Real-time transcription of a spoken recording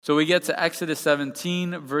So we get to Exodus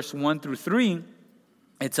 17, verse 1 through 3.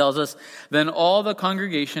 It tells us, "Then all the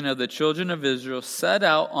congregation of the children of Israel set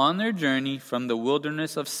out on their journey from the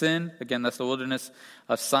wilderness of Sin." Again, that's the wilderness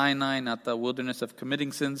of Sinai, not the wilderness of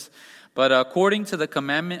committing sins. "But according to the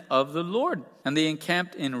commandment of the Lord. And they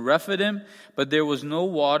encamped in Rephidim, but there was no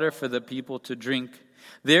water for the people to drink.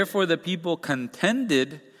 Therefore the people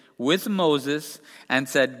contended with Moses and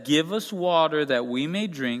said, 'Give us water that we may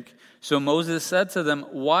drink.' So Moses said to them,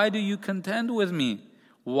 'Why do you contend with me?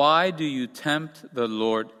 Why do you tempt the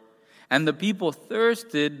Lord?' And the people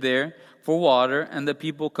thirsted there for water, and the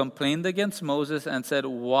people complained against Moses and said,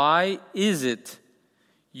 'Why is it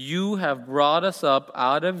you have brought us up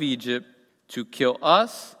out of Egypt to kill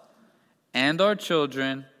us and our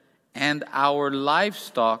children and our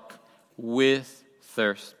livestock with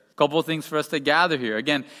thirst?'" Couple things for us to gather here.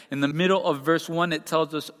 Again, in the middle of verse 1, it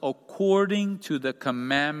tells us, according to the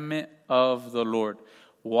commandment of the Lord.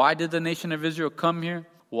 Why did the nation of Israel come here?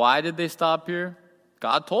 Why did they stop here?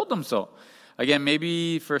 God told them so. Again,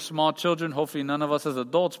 maybe for small children, hopefully none of us as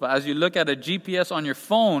adults, but as you look at a GPS on your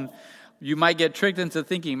phone, you might get tricked into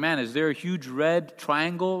thinking, man, is there a huge red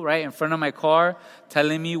triangle right in front of my car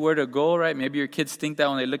telling me where to go, right? Maybe your kids think that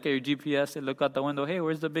when they look at your GPS, they look out the window, hey,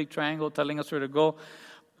 where's the big triangle telling us where to go?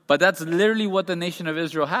 But that's literally what the nation of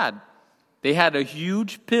Israel had. They had a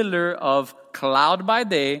huge pillar of cloud by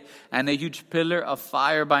day and a huge pillar of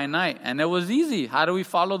fire by night. And it was easy. How do we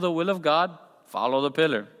follow the will of God? Follow the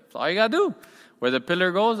pillar. That's all you got to do. Where the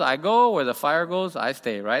pillar goes, I go. Where the fire goes, I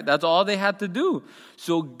stay, right? That's all they had to do.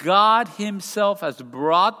 So God himself has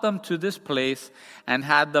brought them to this place and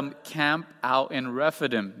had them camp out in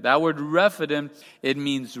Rephidim. That word Rephidim, it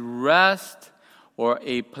means rest or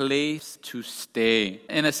a place to stay.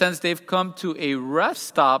 In a sense, they've come to a rest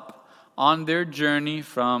stop on their journey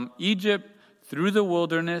from Egypt through the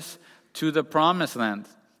wilderness to the promised land.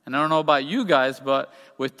 And I don't know about you guys, but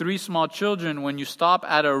with 3 small children, when you stop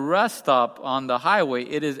at a rest stop on the highway,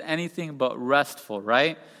 it is anything but restful,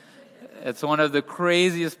 right? It's one of the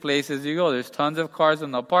craziest places you go. There's tons of cars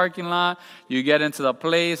in the parking lot. You get into the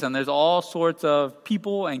place, and there's all sorts of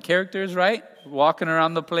people and characters, right? Walking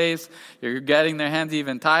around the place. You're getting their hands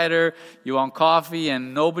even tighter. You want coffee,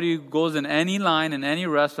 and nobody goes in any line in any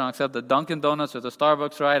restaurant except the Dunkin' Donuts or the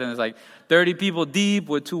Starbucks, right? And it's like 30 people deep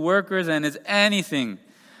with 2 workers, and it's anything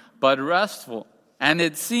but restful. And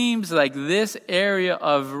it seems like this area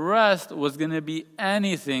of rest was going to be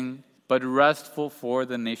anything but restful for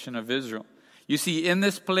the nation of Israel. You see, in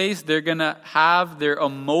this place, they're going to have their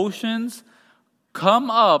emotions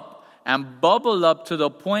come up and bubble up to the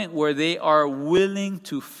point where they are willing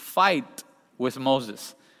to fight with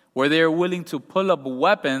Moses, where they are willing to pull up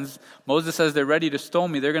weapons. Moses says they're ready to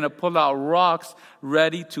stone me. They're going to pull out rocks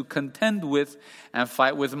ready to contend with and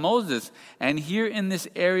fight with Moses. And here in this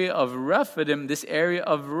area of Rephidim, this area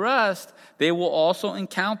of rest, they will also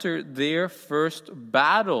encounter their first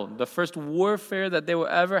battle. The first warfare that they will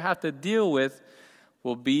ever have to deal with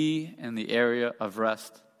will be in the area of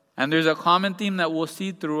rest. And there's a common theme that we'll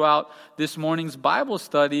see throughout this morning's Bible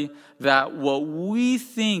study, that what we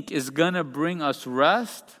think is going to bring us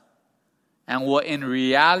rest and what in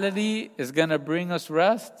reality is going to bring us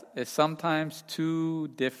rest is sometimes 2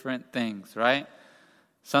 different things, right?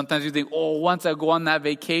 Sometimes you think, oh, once I go on that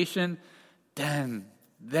vacation,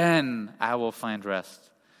 then I will find rest.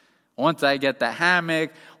 Once I get the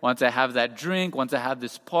hammock, once I have that drink, once I have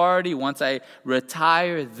this party, once I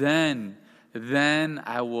retire, then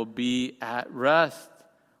I will be at rest.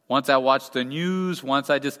 Once I watch the news, once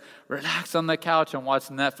I just relax on the couch and watch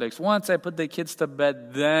Netflix, once I put the kids to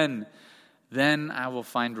bed, then I will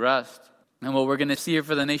find rest. And what we're going to see here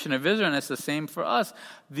for the nation of Israel, and it's the same for us,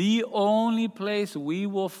 the only place we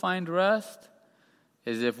will find rest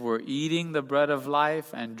is if we're eating the bread of life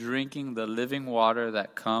and drinking the living water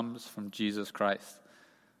that comes from Jesus Christ.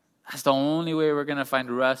 That's the only way we're going to find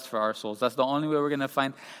rest for our souls. That's the only way we're going to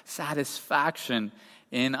find satisfaction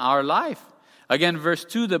in our life. Again, verse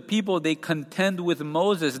 2, the people, they contend with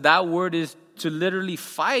Moses. That word is to literally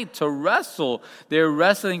fight, to wrestle. They're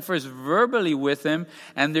wrestling first verbally with him,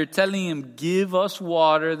 and they're telling him, give us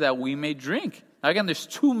water that we may drink. Again, there's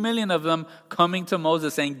 2 million of them coming to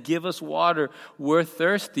Moses saying, give us water, we're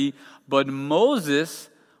thirsty. But Moses,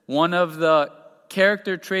 one of the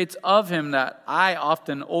character traits of him that I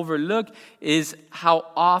often overlook is how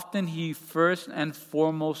often he first and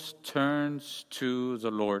foremost turns to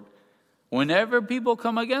the Lord. Whenever people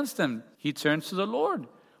come against him, he turns to the Lord.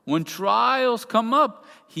 When trials come up,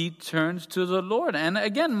 he turns to the Lord. And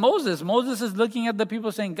again, Moses is looking at the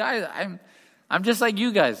people saying, guys, I'm just like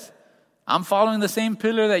you guys. I'm following the same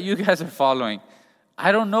pillar that you guys are following.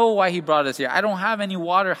 I don't know why he brought us here. I don't have any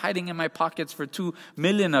water hiding in my pockets for 2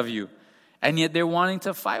 million of you. And yet they're wanting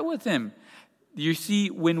to fight with him. You see,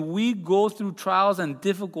 when we go through trials and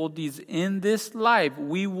difficulties in this life,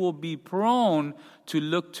 we will be prone to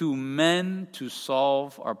look to men to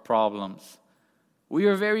solve our problems. We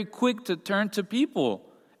are very quick to turn to people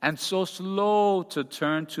and so slow to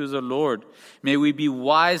turn to the Lord. May we be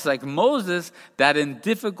wise like Moses, that in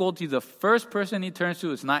difficulty, the first person he turns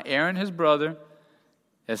to is not Aaron, his brother.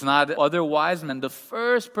 It's not other wise men. The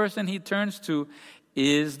first person he turns to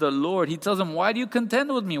is the Lord. He tells him, why do you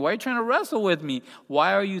contend with me? Why are you trying to wrestle with me?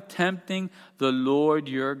 Why are you tempting the Lord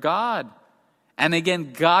your God? And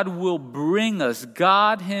again, God will bring us.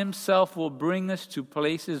 God himself will bring us to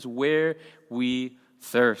places where we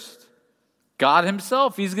thirst. God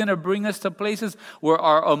himself, he's going to bring us to places where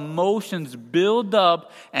our emotions build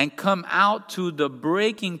up and come out to the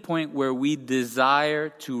breaking point where we desire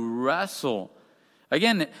to wrestle.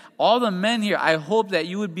 Again, all the men here, I hope that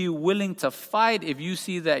you would be willing to fight if you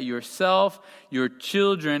see that yourself, your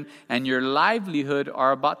children, and your livelihood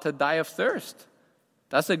are about to die of thirst.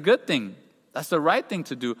 That's a good thing. That's the right thing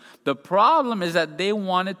to do. The problem is that they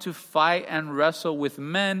wanted to fight and wrestle with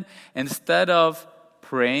men instead of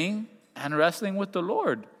praying and wrestling with the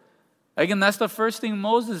Lord. Again, that's the first thing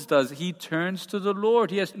Moses does. He turns to the Lord.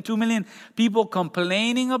 He has 2 million people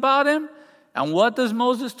complaining about him. And what does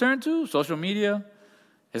Moses turn to? Social media.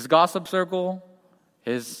 His gossip circle,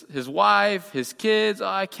 his wife, his kids. Oh,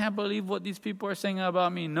 I can't believe what these people are saying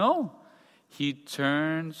about me. No, he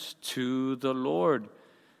turns to the Lord.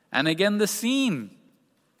 And again, the scene.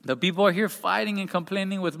 The people are here fighting and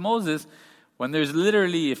complaining with Moses when there's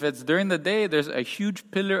literally, if it's during the day, there's a huge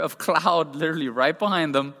pillar of cloud literally right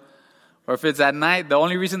behind them. Or if it's at night, the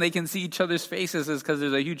only reason they can see each other's faces is because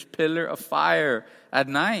there's a huge pillar of fire at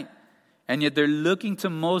night. And yet they're looking to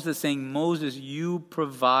Moses saying, Moses, you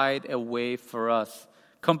provide a way for us.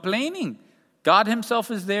 Complaining. God himself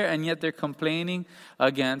is there, and yet they're complaining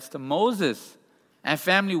against Moses. And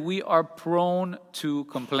family, we are prone to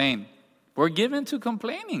complain. We're given to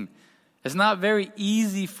complaining. It's not very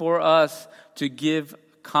easy for us to give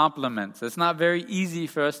compliments. It's not very easy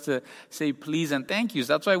for us to say please and thank yous.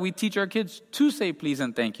 That's why we teach our kids to say please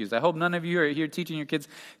and thank yous. I hope none of you are here teaching your kids,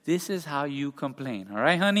 this is how you complain. All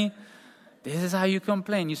right, honey? This is how you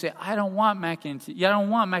complain. You say, I don't want mac and cheese. Yeah, I don't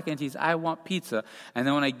want mac and cheese. I want pizza. And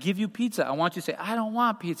then when I give you pizza, I want you to say, I don't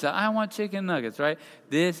want pizza. I want chicken nuggets, right?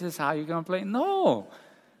 This is how you complain. No.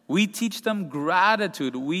 We teach them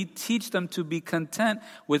gratitude. We teach them to be content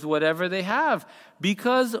with whatever they have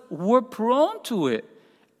because we're prone to it.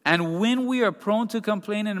 And when we are prone to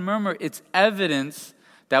complain and murmur, it's evidence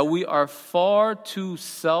that we are far too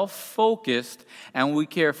self-focused and we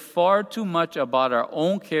care far too much about our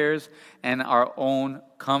own cares and our own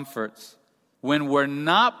comforts. When we're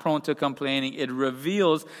not prone to complaining, it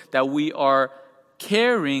reveals that we are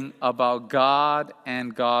caring about God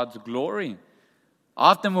and God's glory.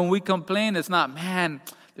 Often when we complain, it's not, man,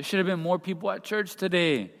 there should have been more people at church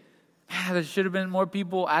today. Man, there should have been more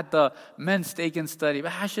people at the men's steak and study.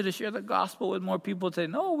 Man, I should have shared the gospel with more people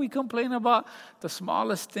today. No, we complain about the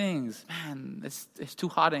smallest things. Man, it's too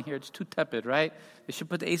hot in here. It's too tepid, right? They should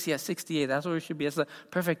put the AC at 68. That's where it should be. It's the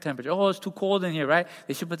perfect temperature. Oh, it's too cold in here, right?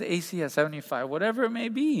 They should put the AC at 75. Whatever it may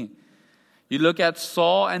be. You look at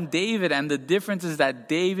Saul and David, and the difference is that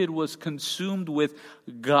David was consumed with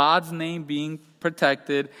God's name being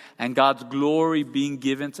protected and God's glory being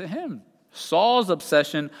given to him. Saul's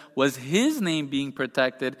obsession was his name being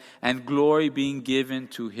protected and glory being given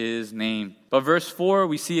to his name. But verse 4,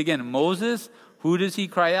 we see again, Moses, who does he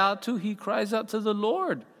cry out to? He cries out to the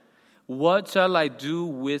Lord. What shall I do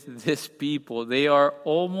with this people? They are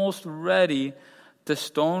almost ready to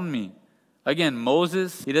stone me. Again,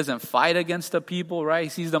 Moses, he doesn't fight against the people, right? He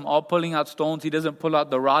sees them all pulling out stones. He doesn't pull out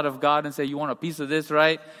the rod of God and say, you want a piece of this,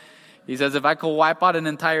 right? He says, if I could wipe out an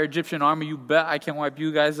entire Egyptian army, you bet I can wipe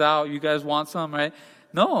you guys out. You guys want some, right?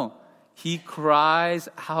 No. He cries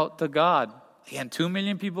out to God. Again, 2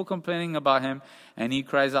 million people complaining about him, and he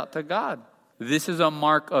cries out to God. This is a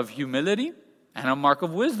mark of humility and a mark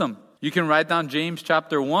of wisdom. You can write down James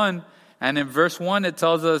chapter 1, and in verse 1, it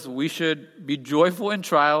tells us we should be joyful in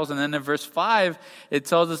trials. And then in verse 5, it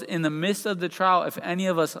tells us in the midst of the trial, if any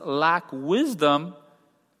of us lack wisdom,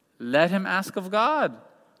 let him ask of God,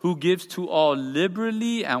 who gives to all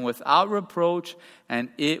liberally and without reproach, and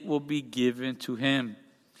it will be given to him.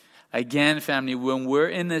 Again, family, when we're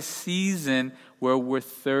in a season where we're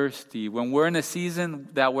thirsty, when we're in a season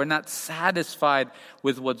that we're not satisfied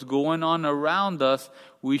with what's going on around us,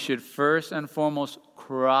 we should first and foremost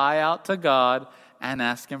cry out to God and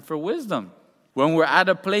ask him for wisdom. When we're at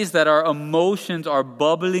a place that our emotions are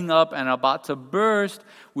bubbling up and about to burst,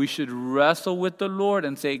 we should wrestle with the Lord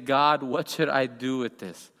and say, God, what should I do with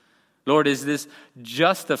this? Lord, is this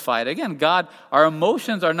justified? Again, God, our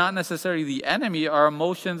emotions are not necessarily the enemy. Our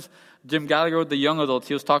emotions, Jim Gallagher with the young adults,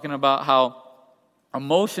 he was talking about how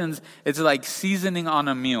emotions, it's like seasoning on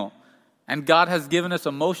a meal. And God has given us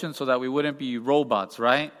emotions so that we wouldn't be robots,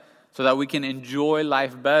 right? So that we can enjoy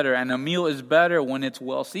life better. And a meal is better when it's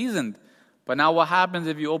well seasoned. But now what happens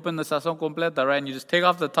if you open the sazón completa, right? And you just take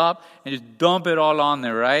off the top and just dump it all on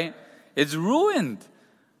there, right? It's ruined.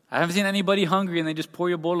 I haven't seen anybody hungry and they just pour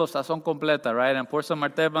your bowl of sazón completa, right? And pour some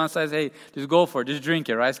marteba and says, hey, just go for it. Just drink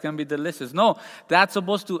it, right? It's going to be delicious. No, that's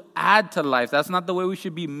supposed to add to life. That's not the way we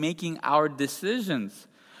should be making our decisions.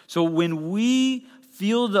 So when we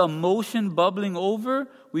feel the emotion bubbling over,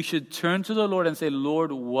 we should turn to the Lord and say,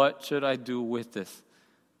 Lord, what should I do with this?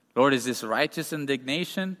 Lord, is this righteous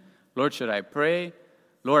indignation? Lord, should I pray?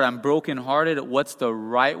 Lord, I'm brokenhearted. What's the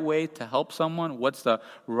right way to help someone? What's the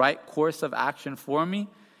right course of action for me?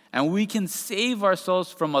 And we can save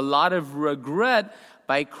ourselves from a lot of regret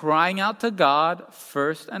by crying out to God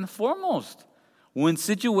first and foremost. When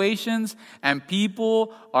situations and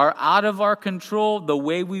people are out of our control, the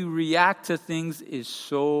way we react to things is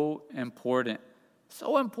so important.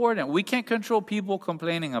 So important. We can't control people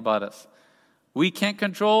complaining about us. We can't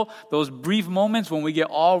control those brief moments when we get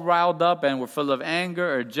all riled up and we're full of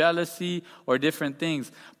anger or jealousy or different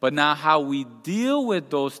things. But now how we deal with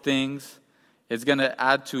those things is going to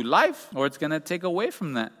add to life or it's going to take away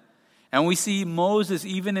from that. And we see Moses,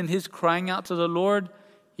 even in his crying out to the Lord,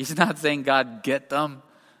 he's not saying, God, get them.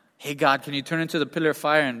 Hey, God, can you turn into the pillar of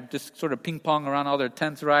fire and just sort of ping pong around all their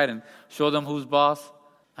tents, right, and show them who's boss?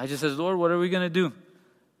 I just says, Lord, what are we going to do?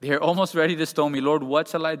 They're almost ready to stone me. Lord, what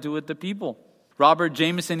shall I do with the people? Robert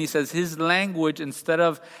Jameson, he says his language, instead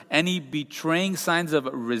of any betraying signs of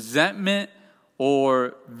resentment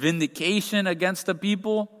or vindication against the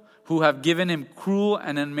people who have given him cruel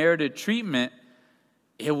and unmerited treatment,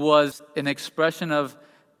 it was an expression of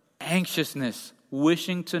anxiousness,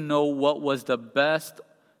 wishing to know what was the best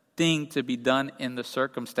thing to be done in the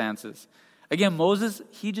circumstances. Again, Moses,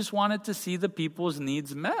 he just wanted to see the people's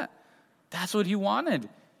needs met. That's what he wanted.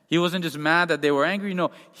 He wasn't just mad that they were angry.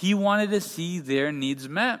 No, he wanted to see their needs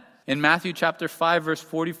met. In Matthew chapter 5, verse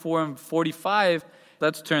 44 and 45,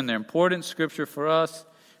 let's turn there. Important scripture for us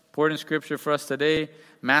today.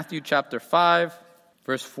 Matthew chapter 5,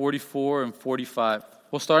 verse 44 and 45.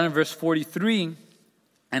 We'll start in verse 43.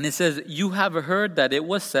 And it says, you have heard that it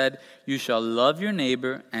was said, you shall love your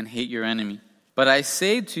neighbor and hate your enemy. But I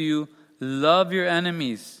say to you, love your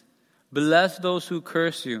enemies. Bless those who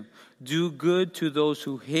curse you. Do good to those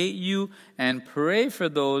who hate you, and pray for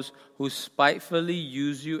those who spitefully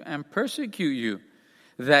use you and persecute you,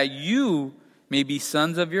 that you may be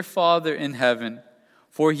sons of your Father in heaven.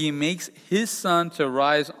 For he makes his sun to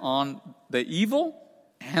rise on the evil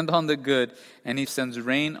and on the good, and he sends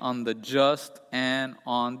rain on the just and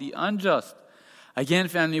on the unjust. Again,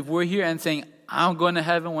 family, if we're here and saying, I'm going to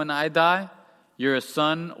heaven when I die, you're a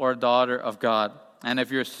son or daughter of God. And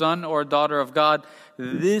if you're a son or daughter of God,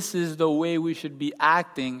 this is the way we should be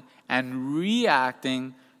acting and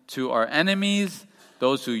reacting to our enemies,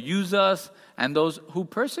 those who use us, and those who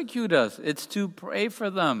persecute us. It's to pray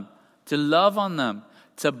for them, to love on them,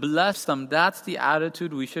 to bless them. That's the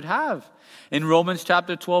attitude we should have. In Romans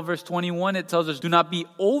chapter 12, verse 21, it tells us, do not be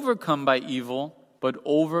overcome by evil, but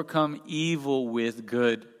overcome evil with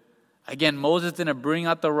good. Again, Moses didn't bring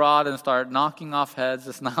out the rod and start knocking off heads.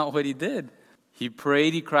 That's not what he did. He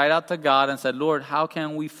prayed, he cried out to God and said, Lord, how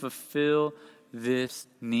can we fulfill this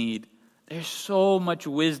need? There's so much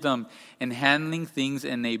wisdom in handling things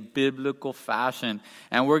in a biblical fashion.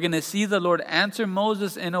 And we're going to see the Lord answer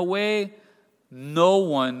Moses in a way no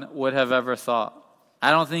one would have ever thought. I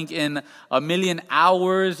don't think in a million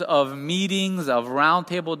hours of meetings, of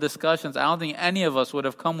roundtable discussions, I don't think any of us would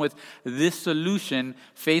have come with this solution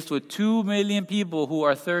faced with 2 million people who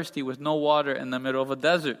are thirsty with no water in the middle of a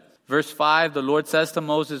desert. Verse 5, the Lord says to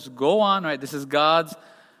Moses, go on, right? This is God's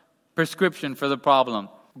prescription for the problem.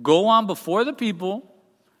 Go on before the people,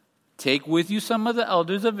 take with you some of the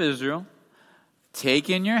elders of Israel, take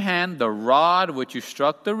in your hand the rod which you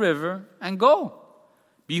struck the river, and go.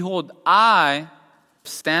 Behold, I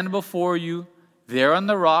stand before you there on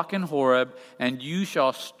the rock in Horeb, and you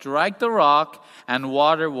shall strike the rock, and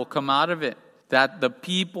water will come out of it, that the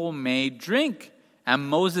people may drink. And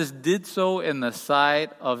Moses did so in the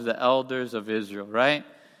sight of the elders of Israel, right?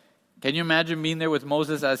 Can you imagine being there with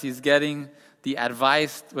Moses as he's getting the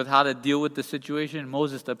advice with how to deal with the situation?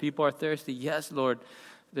 Moses, the people are thirsty. Yes, Lord.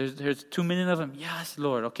 There's 2 million of them. Yes,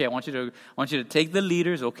 Lord. Okay, I want you to take the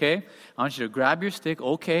leaders. Okay, I want you to grab your stick.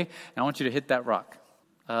 Okay, and I want you to hit that rock.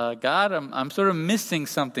 God, I'm sort of missing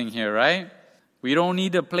something here, right? We don't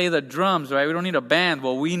need to play the drums, right? We don't need a band.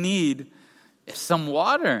 What we need is some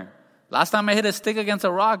water. Last time I hit a stick against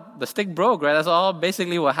a rock, the stick broke, right? That's all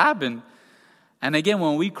basically what happened. And again,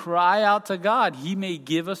 when we cry out to God, He may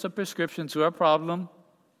give us a prescription to a problem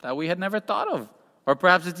that we had never thought of. Or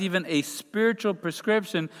perhaps it's even a spiritual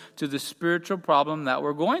prescription to the spiritual problem that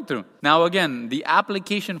we're going through. Now again, the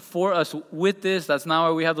application for us with this, that's not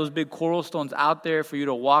why we have those big coral stones out there for you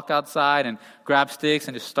to walk outside and grab sticks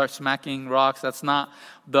and just start smacking rocks. That's not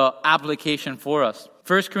the application for us.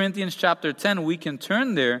 1 Corinthians chapter 10, we can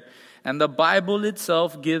turn there, and the Bible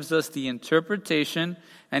itself gives us the interpretation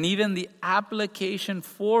and even the application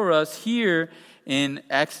for us here in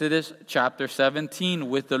Exodus chapter 17,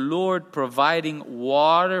 with the Lord providing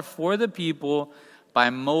water for the people by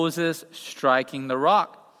Moses striking the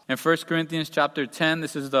rock. In 1 Corinthians chapter 10,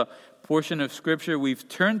 this is the portion of Scripture we've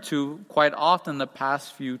turned to quite often the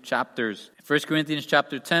past few chapters. 1 Corinthians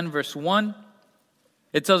chapter 10, verse 1,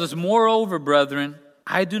 it tells us, "Moreover, brethren,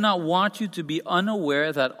 I do not want you to be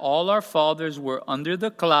unaware that all our fathers were under the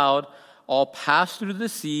cloud, all passed through the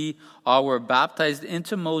sea, all were baptized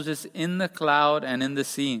into Moses in the cloud and in the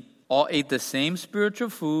sea. All ate the same spiritual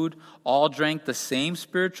food, all drank the same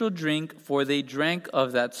spiritual drink, for they drank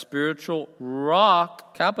of that spiritual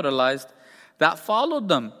rock," capitalized, "that followed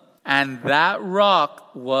them. And that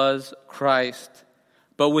rock was Christ.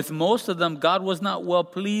 But with most of them God was not well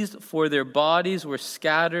pleased, for their bodies were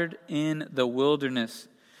scattered in the wilderness.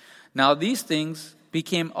 Now these things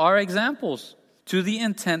became our examples, to the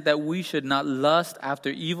intent that we should not lust after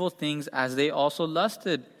evil things as they also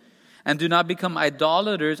lusted. And do not become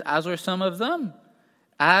idolaters as were some of them.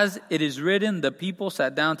 As it is written, the people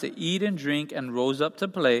sat down to eat and drink and rose up to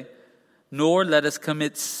play. Nor let us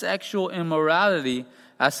commit sexual immorality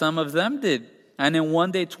as some of them did. And in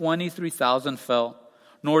one day 23,000 fell.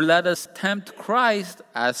 Nor let us tempt Christ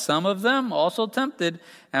as some of them also tempted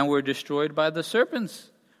and were destroyed by the serpents.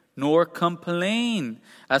 Nor complain,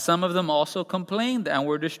 as some of them also complained and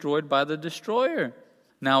were destroyed by the destroyer.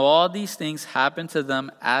 Now all these things happen to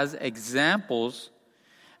them as examples,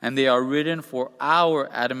 and they are written for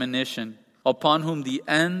our admonition, upon whom the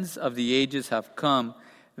ends of the ages have come.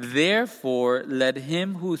 Therefore let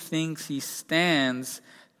him who thinks he stands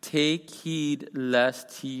take heed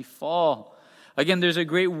lest he fall." Again, there's a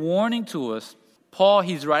great warning to us. Paul,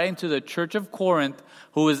 he's writing to the church of Corinth,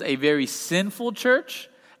 who is a very sinful church,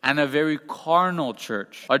 and a very carnal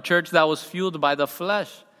church. A church that was fueled by the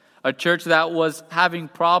flesh. A church that was having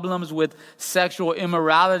problems with sexual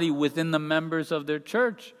immorality within the members of their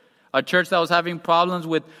church. A church that was having problems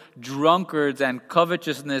with drunkards and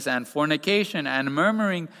covetousness and fornication and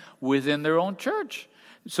murmuring within their own church.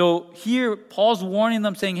 So here, Paul's warning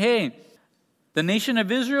them, saying, hey, the nation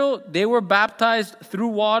of Israel, they were baptized through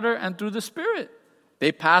water and through the Spirit.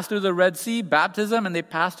 They passed through the Red Sea, baptism, and they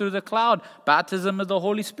passed through the cloud, baptism of the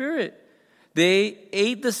Holy Spirit. They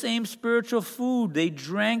ate the same spiritual food. They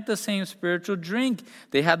drank the same spiritual drink.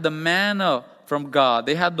 They had the manna from God.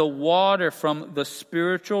 They had the water from the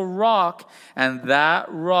spiritual rock, and that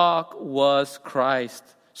rock was Christ.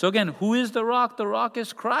 So again, who is the rock? The rock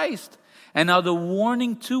is Christ. And now the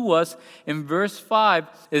warning to us in verse 5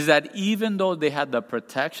 is that even though they had the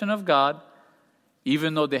protection of God,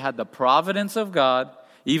 even though they had the providence of God,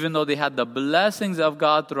 even though they had the blessings of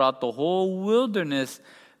God throughout the whole wilderness,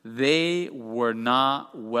 they were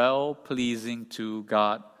not well-pleasing to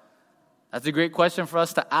God. That's a great question for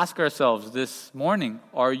us to ask ourselves this morning.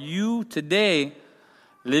 Are you today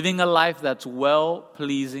living a life that's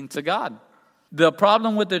well-pleasing to God? The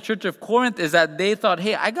problem with the church of Corinth is that they thought,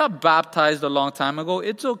 hey, I got baptized a long time ago.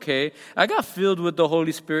 It's okay. I got filled with the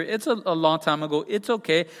Holy Spirit. It's a long time ago. It's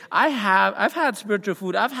okay. I've had spiritual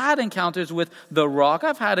food. I've had encounters with the rock.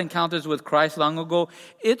 I've had encounters with Christ long ago.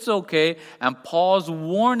 It's okay. And Paul's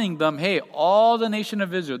warning them, hey, all the nation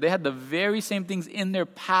of Israel, they had the very same things in their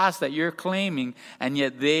past that you're claiming, and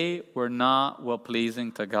yet they were not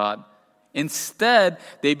well-pleasing to God. Instead,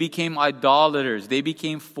 they became idolaters, they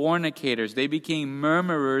became fornicators, they became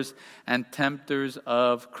murmurers and tempters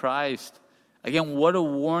of Christ. Again, what a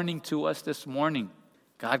warning to us this morning.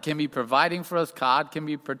 God can be providing for us, God can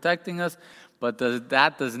be protecting us, but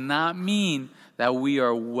that does not mean that we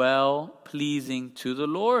are well-pleasing to the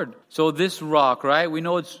Lord. So this rock, right, we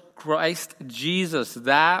know it's Christ Jesus.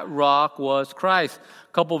 That rock was Christ.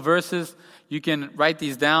 A couple verses, You can write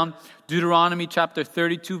these down. Deuteronomy chapter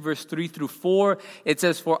 32, verse 3 through 4. It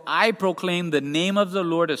says, "For I proclaim the name of the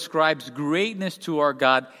Lord ascribes greatness to our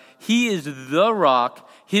God. He is the rock.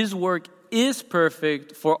 His work is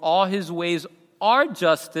perfect, for all his ways are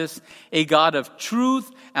justice, a God of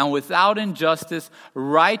truth and without injustice,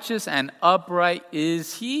 righteous and upright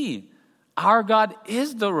is he." Our God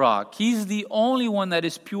is the rock. He's the only one that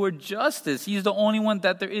is pure justice. He's the only one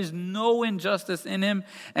that there is no injustice in him,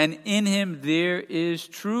 and in him there is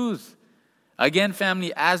truth. Again,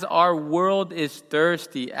 family, as our world is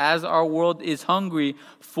thirsty, as our world is hungry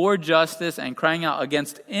for justice and crying out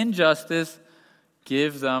against injustice,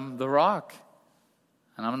 give them the rock.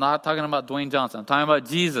 And I'm not talking about Dwayne Johnson. I'm talking about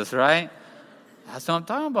Jesus, right? That's what I'm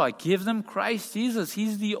talking about. Give them Christ Jesus.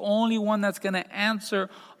 He's the only one that's going to answer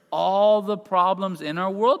all the problems in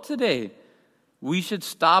our world today. We should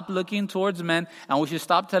stop looking towards men, and we should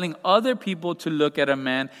stop telling other people to look at a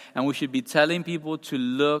man, and we should be telling people to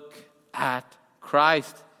look at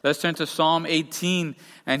Christ. Let's turn to Psalm 18.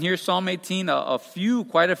 And here, Psalm 18,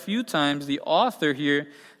 quite a few times, the author here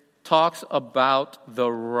talks about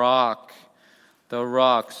the rock. The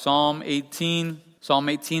rock. Psalm 18,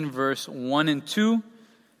 verse 1 and 2.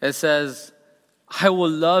 It says, "I will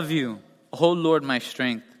love you, O Lord, my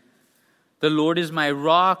strength. The Lord is my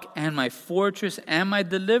rock and my fortress and my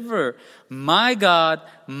deliverer, my God,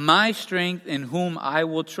 my strength, in whom I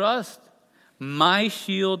will trust, my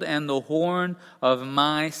shield and the horn of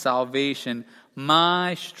my salvation,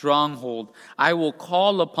 my stronghold. I will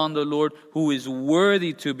call upon the Lord, who is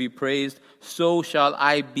worthy to be praised. So shall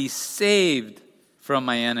I be saved from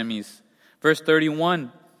my enemies." Verse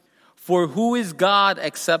 31, "For who is God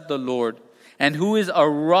except the Lord? And who is a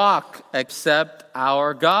rock except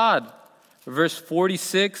our God?" Verse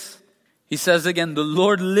 46, he says again, "The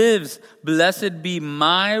Lord lives. Blessed be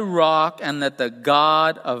my rock, and let the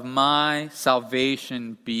God of my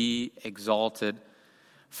salvation be exalted."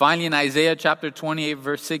 Finally, in Isaiah chapter 28,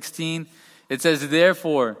 verse 16, it says,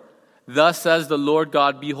 "Therefore, thus says the Lord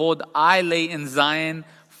God, behold, I lay in Zion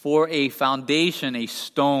for a foundation, a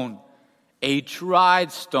stone, a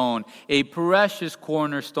tried stone, a precious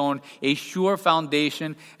cornerstone, a sure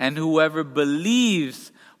foundation, and whoever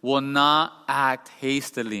believes will not act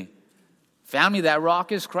hastily." Family, that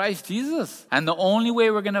rock is Christ Jesus. And the only way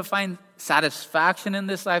we're going to find satisfaction in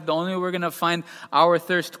this life, the only way we're going to find our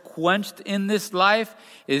thirst quenched in this life,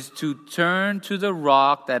 is to turn to the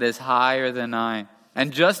rock that is higher than I.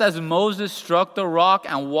 And just as Moses struck the rock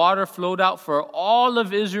and water flowed out for all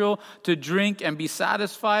of Israel to drink and be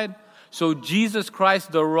satisfied, so Jesus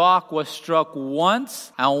Christ, the rock, was struck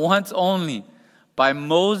once and once only by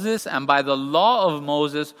Moses and by the law of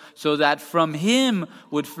Moses, so that from him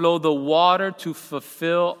would flow the water to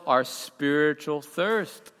fulfill our spiritual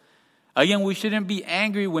thirst. Again, we shouldn't be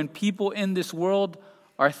angry when people in this world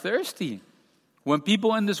are thirsty. When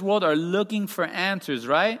people in this world are looking for answers,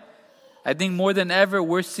 right? I think more than ever,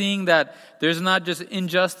 we're seeing that there's not just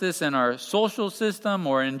injustice in our social system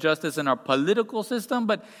or injustice in our political system,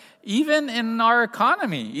 but even in our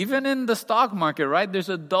economy, even in the stock market, right? There's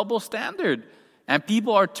a double standard. And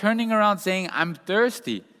people are turning around saying, "I'm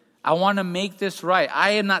thirsty. I want to make this right.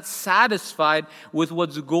 I am not satisfied with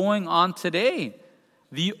what's going on today."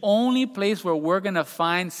 The only place where we're going to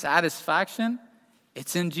find satisfaction,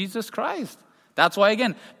 it's in Jesus Christ. That's why,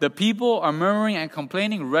 again, the people are murmuring and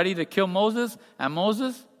complaining, ready to kill Moses. And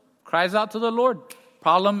Moses cries out to the Lord.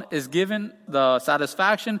 Problem is given the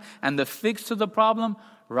satisfaction and the fix to the problem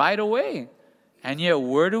right away. And yet,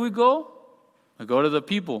 where do we go? We go to the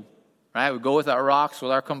people. Right? We go with our rocks,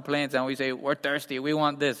 with our complaints, and we say, "We're thirsty, we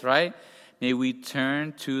want this," right? May we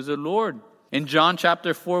turn to the Lord. In John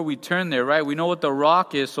chapter 4, we turn there, right? We know what the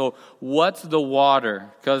rock is, so what's the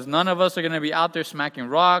water? Because none of us are going to be out there smacking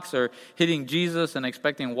rocks or hitting Jesus and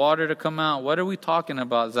expecting water to come out. What are we talking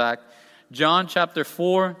about, Zach? John chapter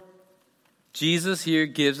 4, Jesus here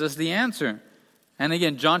gives us the answer. And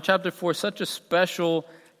again, John chapter 4 is such a special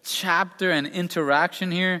chapter and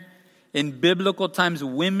interaction here. In biblical times,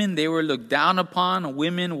 women, they were looked down upon.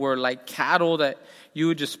 Women were like cattle that you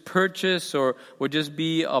would just purchase or would just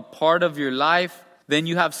be a part of your life. Then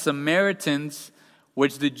you have Samaritans,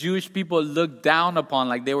 which the Jewish people looked down upon,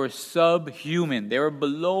 like they were subhuman. They were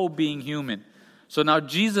below being human. So now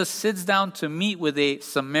Jesus sits down to meet with a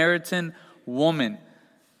Samaritan woman.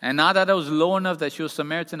 And not that it was low enough that she was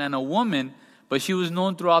Samaritan and a woman, but she was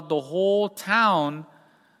known throughout the whole town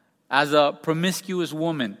as a promiscuous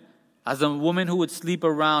woman. As a woman who would sleep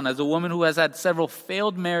around, as a woman who has had several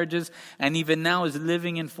failed marriages and even now is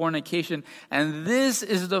living in fornication. And this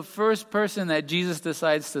is the first person that Jesus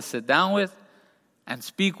decides to sit down with and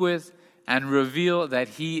speak with and reveal that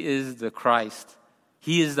he is the Christ.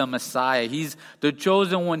 He is the Messiah. He's the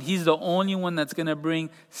chosen one. He's the only one that's going to bring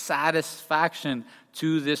satisfaction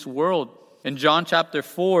to this world. In John chapter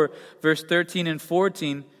 4, verse 13 and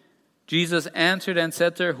 14, Jesus answered and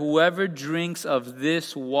said to her, "Whoever drinks of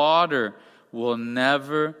this water will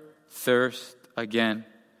never thirst again.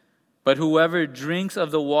 But whoever drinks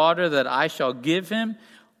of the water that I shall give him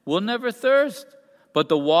will never thirst. But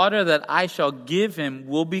the water that I shall give him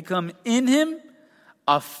will become in him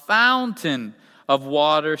a fountain of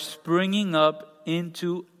water springing up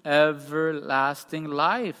into everlasting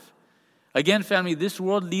life." Again, family, this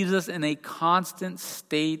world leaves us in a constant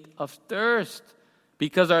state of thirst.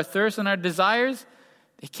 Because our thirst and our desires,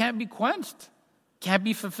 they can't be quenched. Can't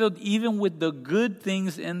be fulfilled even with the good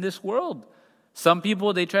things in this world. Some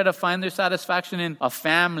people, they try to find their satisfaction in a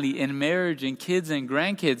family, in marriage, in kids and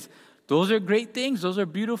grandkids. Those are great things. Those are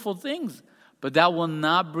beautiful things. But that will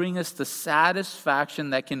not bring us the satisfaction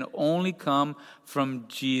that can only come from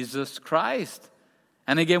Jesus Christ.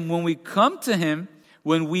 And again, when we come to him,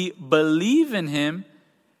 when we believe in him,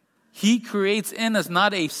 he creates in us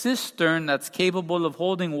not a cistern that's capable of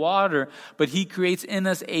holding water, but he creates in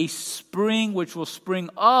us a spring which will spring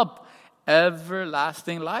up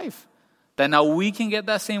everlasting life. That now we can get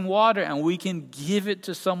that same water and we can give it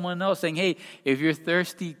to someone else, saying, "Hey, if you're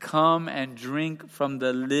thirsty, come and drink from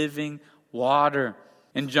the living water."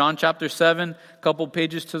 In John chapter 7, a couple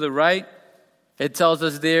pages to the right, it tells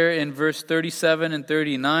us there in verse 37 and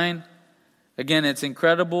 39, again, it's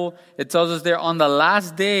incredible. It tells us there, on the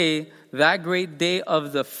last day, that great day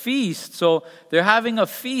of the feast. So they're having a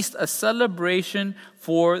feast, a celebration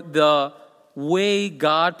for the way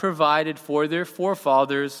God provided for their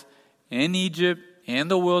forefathers in Egypt, in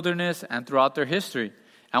the wilderness, and throughout their history.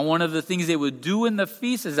 And one of the things they would do in the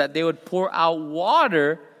feast is that they would pour out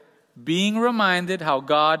water, being reminded how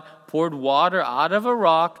God poured water out of a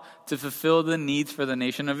rock to fulfill the needs for the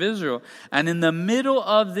nation of Israel. And in the middle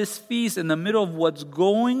of this feast, in the middle of what's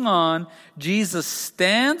going on, Jesus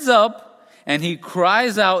stands up and he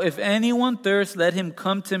cries out, "If anyone thirsts, let him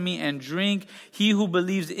come to me and drink. He who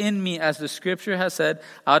believes in me, as the scripture has said,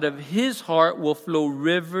 out of his heart will flow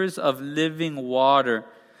rivers of living water."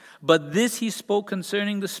 But this he spoke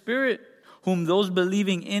concerning the Spirit, whom those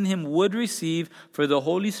believing in him would receive, for the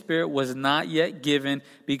Holy Spirit was not yet given,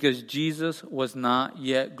 because Jesus was not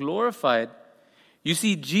yet glorified. You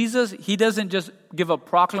see, Jesus, he doesn't just give a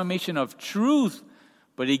proclamation of truth,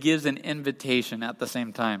 but he gives an invitation at the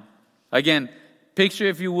same time. Again, picture,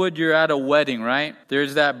 if you would, you're at a wedding, right?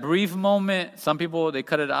 There's that brief moment. Some people, they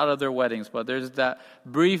cut it out of their weddings, but there's that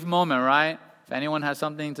brief moment, right? If anyone has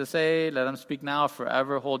something to say, let them speak now,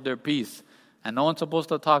 forever hold their peace. And no one's supposed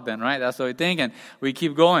to talk then, right? That's what we think, and we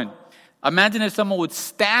keep going. Imagine if someone would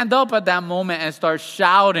stand up at that moment and start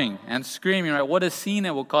shouting and screaming, right? What a scene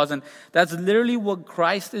it will cause. And that's literally what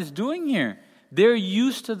Christ is doing here. They're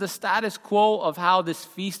used to the status quo of how this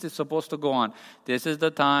feast is supposed to go on. This is the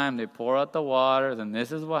time, they pour out the water, and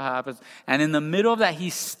this is what happens. And in the middle of that, he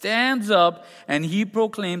stands up and he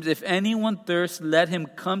proclaims, "If anyone thirsts, let him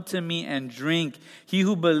come to me and drink. He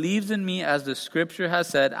who believes in me, as the scripture has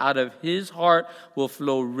said, out of his heart will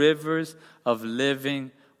flow rivers of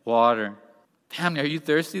living water." Family, are you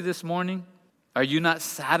thirsty this morning? Are you not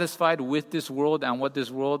satisfied with this world and what this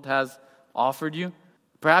world has offered you?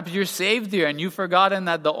 Perhaps you're saved here and you've forgotten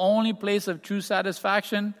that the only place of true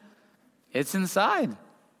satisfaction, it's inside.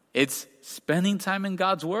 It's spending time in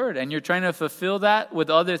God's Word. And you're trying to fulfill that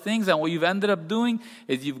with other things. And what you've ended up doing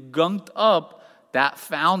is you've gunked up that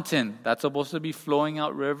fountain that's supposed to be flowing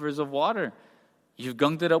out rivers of water. You've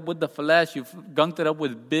gunked it up with the flesh. You've gunked it up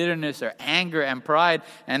with bitterness or anger and pride.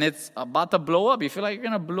 And it's about to blow up. You feel like you're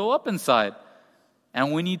going to blow up inside.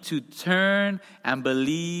 And we need to turn and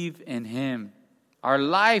believe in Him. Our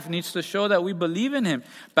life needs to show that we believe in Him.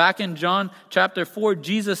 Back in John chapter 4,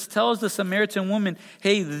 Jesus tells the Samaritan woman,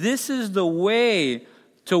 "Hey, this is the way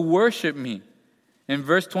to worship me." In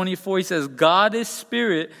verse 24, he says, "God is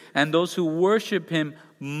spirit, and those who worship Him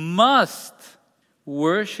must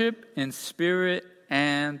worship in spirit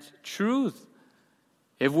and truth."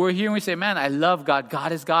 If we're here and we say, "Man, I love God.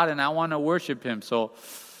 God is God, and I want to worship Him. So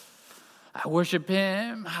I worship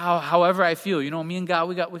Him however I feel. You know, me and God,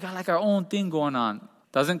 we got like our own thing going on."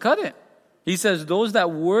 Doesn't cut it. He says, those that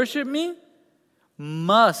worship me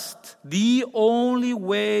must. The only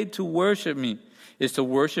way to worship me is to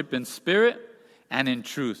worship in spirit and in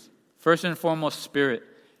truth. First and foremost, spirit.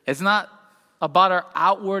 It's not about our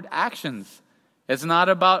outward actions. It's not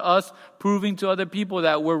about us proving to other people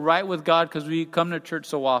that we're right with God because we come to church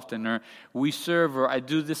so often, or we serve, or I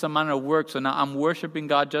do this amount of work, so now I'm worshiping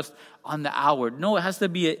God just on the outward. No, it has to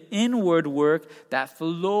be an inward work that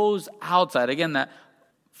flows outside. Again, that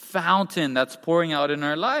fountain that's pouring out in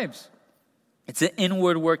our lives. It's an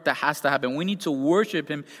inward work that has to happen. We need to worship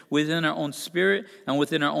Him within our own spirit and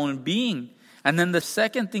within our own being. And then the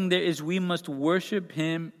second thing there is we must worship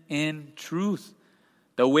Him in truth.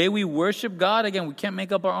 The way we worship God, again, we can't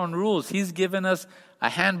make up our own rules. He's given us a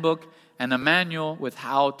handbook and a manual with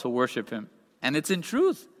how to worship Him. And it's in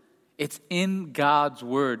truth. It's in God's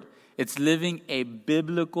Word. It's living a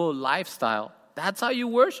biblical lifestyle. That's how you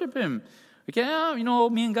worship Him. We can't,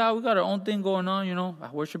 me and God, we got our own thing going on,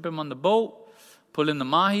 I worship Him on the boat, pull in the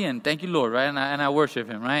mahi, and thank you, Lord, right? And I worship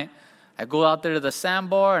Him, right? I go out there to the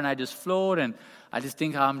sandbar, and I just float, and I just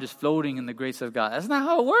think how I'm just floating in the grace of God. That's not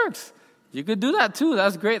how it works. You could do that too.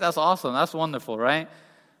 That's great. That's awesome. That's wonderful, right?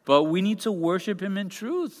 But we need to worship Him in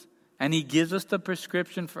truth. And He gives us the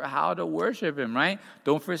prescription for how to worship Him, right?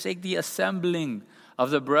 Don't forsake the assembling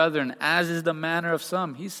of the brethren, as is the manner of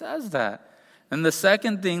some. He says that. And the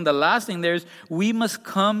second thing, the last thing there is, we must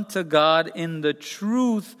come to God in the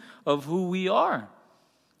truth of who we are.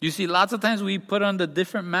 You see, lots of times we put on the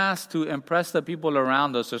different masks to impress the people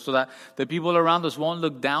around us, or so that the people around us won't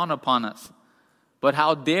look down upon us. But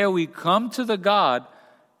how dare we come to the God,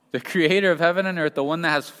 the creator of heaven and earth, the one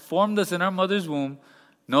that has formed us in our mother's womb,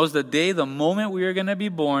 knows the day, the moment we are going to be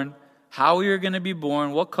born, how we are going to be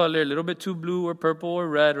born, what color, a little bit too blue or purple or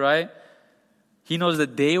red, right? He knows the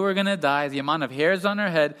day we're going to die, the amount of hairs on our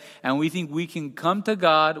head, and we think we can come to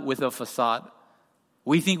God with a facade.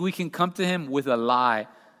 We think we can come to Him with a lie.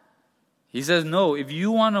 He says, no, if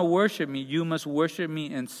you want to worship me, you must worship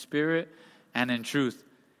me in spirit and in truth.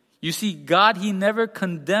 You see, God, He never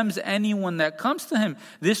condemns anyone that comes to Him.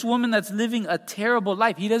 This woman that's living a terrible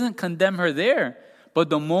life, He doesn't condemn her there. But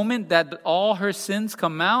the moment that all her sins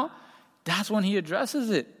come out, that's when He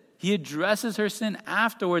addresses it. He addresses her sin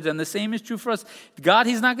afterwards. And the same is true for us. God,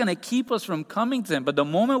 He's not going to keep us from coming to Him. But the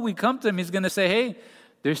moment we come to Him, He's going to say, hey,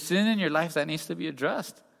 there's sin in your life that needs to be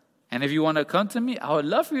addressed. And if you want to come to me, I would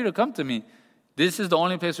love for you to come to me. This is the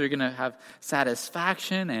only place where you're going to have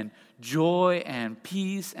satisfaction and joy and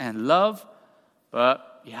peace and love.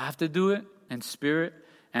 But you have to do it in spirit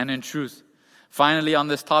and in truth. Finally, on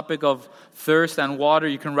this topic of thirst and water,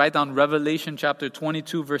 you can write down Revelation chapter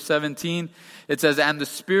 22, verse 17. It says, and the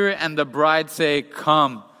Spirit and the bride say,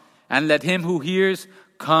 come. And let him who hears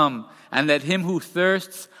come. And let him who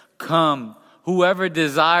thirsts come. Whoever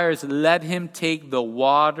desires, let him take the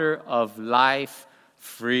water of life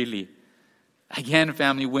freely. Again,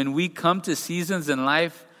 family, when we come to seasons in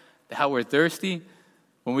life that we're thirsty,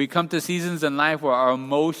 when we come to seasons in life where our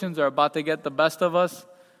emotions are about to get the best of us,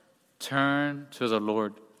 turn to the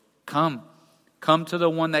Lord. Come to the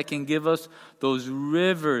one that can give us those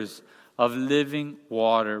rivers of living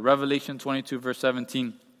water. Revelation 22, verse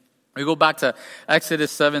 17. We go back to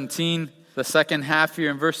Exodus 17, the second half here.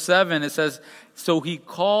 In verse 7, it says, so He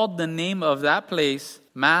called the name of that place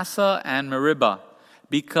Massah and Meribah,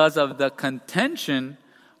 because of the contention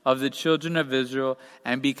of the children of Israel,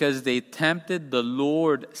 and because they tempted the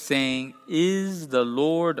Lord, saying, is the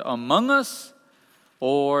Lord among us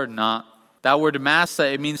or not? That word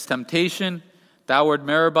Massah, it means temptation. That word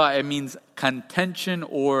Meribah, it means contention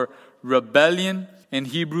or rebellion. In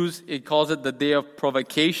Hebrews, it calls it the day of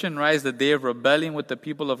provocation, right? It's the day of rebellion with the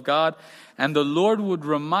people of God. And the Lord would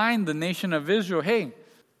remind the nation of Israel, hey,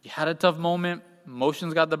 you had a tough moment.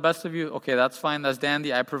 Emotions got the best of you. Okay, that's fine. That's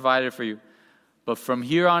dandy. I provided for you. But from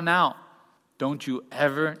here on out, don't you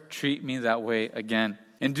ever treat me that way again.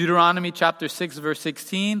 In Deuteronomy chapter 6, verse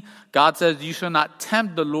 16, God says, you shall not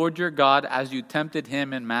tempt the Lord your God as you tempted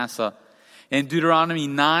Him in Massah. In Deuteronomy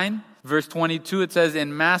 9, verse 22, it says,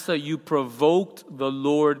 in Massah you provoked the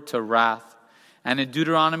Lord to wrath. And in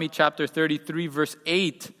Deuteronomy chapter 33, verse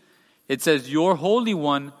 8, it says, your Holy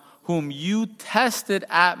One, whom you tested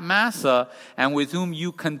at Massah, and with whom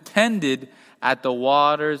you contended at the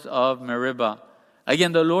waters of Meribah.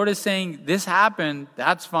 Again, the Lord is saying, this happened,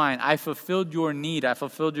 that's fine. I fulfilled your need. I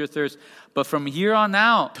fulfilled your thirst. But from here on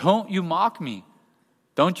out, don't you mock me.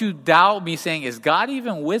 Don't you doubt me, saying, is God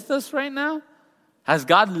even with us right now? Has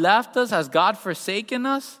God left us? Has God forsaken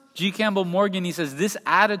us? G. Campbell Morgan, he says, this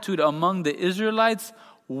attitude among the Israelites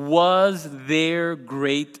was their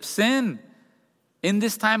great sin. In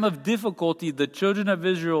this time of difficulty, the children of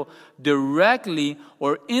Israel directly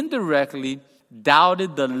or indirectly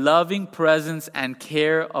doubted the loving presence and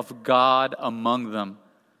care of God among them.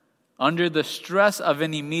 Under the stress of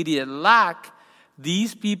an immediate lack,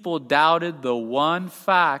 these people doubted the one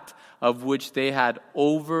fact of which they had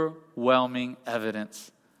overwhelming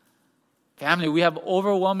evidence. Family, we have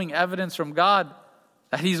overwhelming evidence from God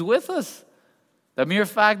that He's with us. The mere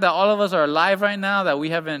fact that all of us are alive right now, that we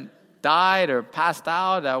haven't died or passed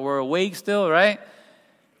out, that we're awake still, right,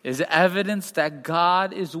 is evidence that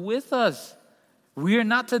God is with us. We are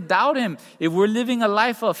not to doubt Him. If we're living a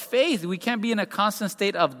life of faith, we can't be in a constant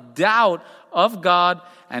state of doubt of God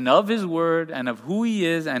and of His Word and of who He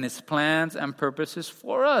is and His plans and purposes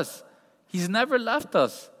for us. He's never left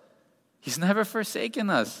us. He's never forsaken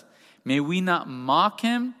us. May we not mock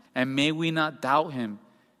Him, and may we not doubt Him.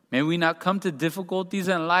 May we not come to difficulties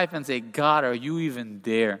in life and say, God, are you even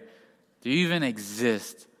there? Do you even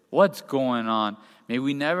exist? What's going on? May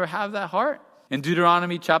we never have that heart. In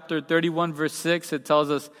Deuteronomy chapter 31, verse 6, it tells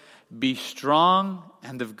us, be strong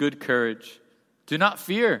and of good courage. Do not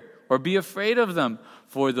fear or be afraid of them,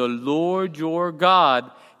 for the Lord your God,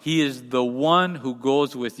 He is the one who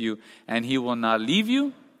goes with you, and He will not leave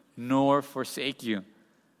you nor forsake you.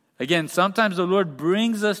 Again, sometimes the Lord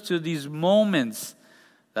brings us to these moments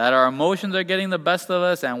that our emotions are getting the best of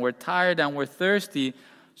us and we're tired and we're thirsty,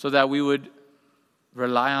 so that we would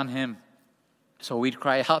rely on Him. So we'd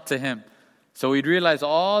cry out to Him. So we'd realize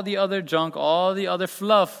all the other junk, all the other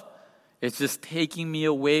fluff, it's just taking me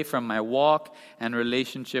away from my walk and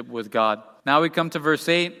relationship with God. Now we come to verse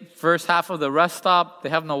 8. First half of the rest stop, they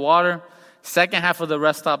have no water. Second half of the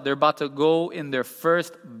rest stop, they're about to go in their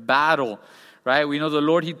first battle. Right? We know the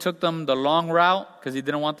Lord, He took them the long route because He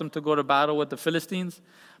didn't want them to go to battle with the Philistines.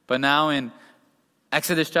 But now in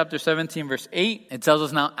Exodus chapter 17, verse 8, it tells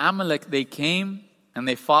us now Amalek, they came and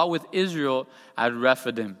they fought with Israel at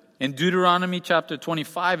Rephidim. In Deuteronomy chapter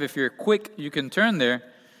 25, if you're quick, you can turn there.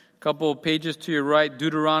 A couple of pages to your right,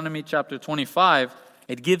 Deuteronomy chapter 25.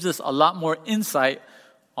 It gives us a lot more insight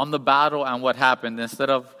on the battle and what happened.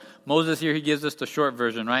 Instead of Moses here, he gives us the short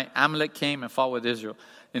version, right? Amalek came and fought with Israel.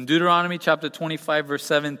 In Deuteronomy chapter 25, verse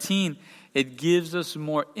 17, it gives us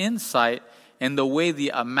more insight in the way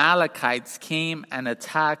the Amalekites came and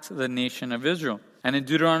attacked the nation of Israel. And in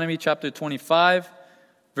Deuteronomy chapter 25,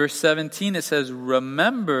 verse 17, it says,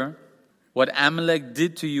 remember what Amalek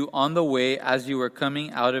did to you on the way as you were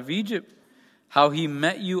coming out of Egypt, how he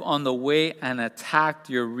met you on the way and attacked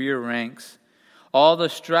your rear ranks. All the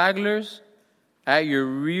stragglers at your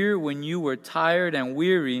rear when you were tired and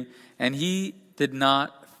weary, and he did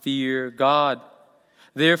not fear God.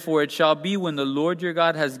 Therefore it shall be when the Lord your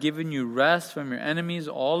God has given you rest from your enemies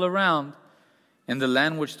all around, in the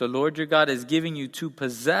land which the Lord your God is giving you to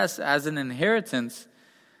possess as an inheritance,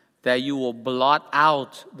 that you will blot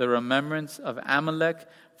out the remembrance of Amalek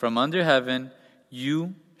from under heaven.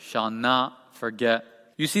 You shall not forget.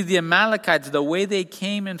 You see, the Amalekites, the way they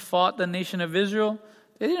came and fought the nation of Israel,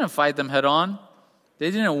 they didn't fight them head on.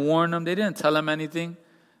 They didn't warn them. They didn't tell them anything.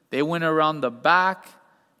 They went around the back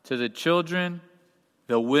to the children,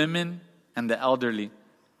 the women, and the elderly.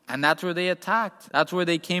 And that's where they attacked. That's where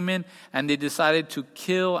they came in and they decided to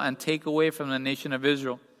kill and take away from the nation of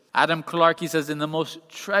Israel. Adam Clarke, he says, in the most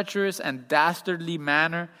treacherous and dastardly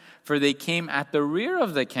manner, for they came at the rear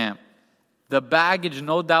of the camp. The baggage,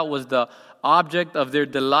 no doubt, was the object of their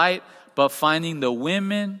delight, but finding the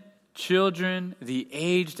women, children, the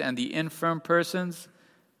aged, and the infirm persons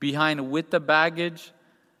behind with the baggage,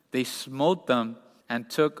 they smote them and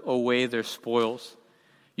took away their spoils.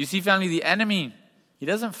 You see, family, the enemy, he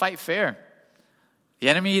doesn't fight fair. The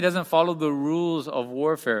enemy, he doesn't follow the rules of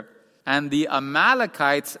warfare. And the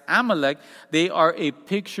Amalekites, Amalek, they are a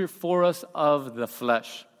picture for us of the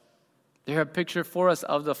flesh. They're a picture for us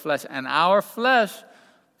of the flesh. And our flesh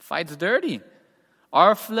fights dirty.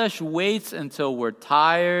 Our flesh waits until we're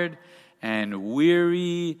tired and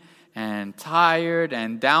weary and tired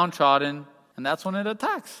and downtrodden, and that's when it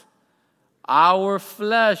attacks. Our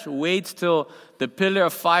flesh waits till the pillar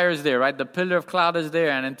of fire is there, right? The pillar of cloud is there,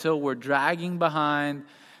 and until we're dragging behind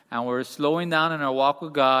and we're slowing down in our walk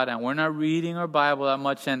with God and we're not reading our Bible that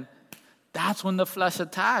much, and that's when the flesh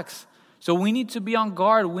attacks. So we need to be on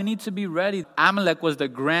guard. We need to be ready. Amalek was the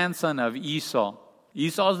grandson of Esau.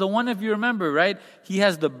 Esau is the one, if you remember, right? He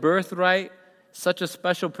has the birthright, such a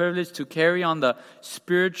special privilege to carry on the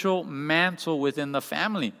spiritual mantle within the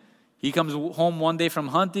family. He comes home one day from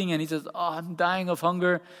hunting and he says, I'm dying of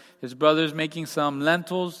hunger. His brother's making some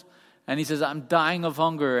lentils and he says, I'm dying of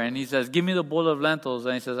hunger. And he says, give me the bowl of lentils.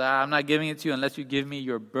 And he says, I'm not giving it to you unless you give me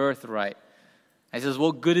your birthright. And he says,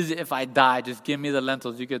 what good is it if I die? Just give me the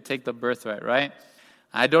lentils. You could take the birthright, right?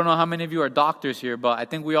 I don't know how many of you are doctors here, but I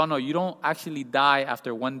think we all know you don't actually die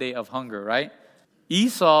after one day of hunger, right?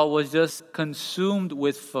 Esau was just consumed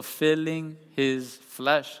with fulfilling his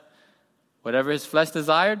flesh. Whatever his flesh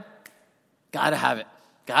desired, gotta have it.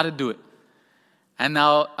 Got to do it. And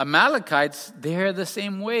now Amalekites, they're the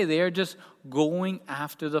same way. They are just going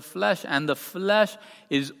after the flesh. And the flesh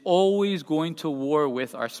is always going to war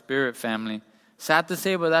with our spirit, family. Sad to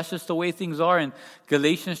say, but that's just the way things are. In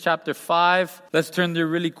Galatians chapter 5, let's turn there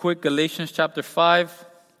really quick. Galatians chapter 5.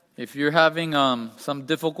 If you're having some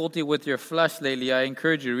difficulty with your flesh lately, I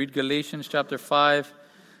encourage you to read Galatians chapter 5,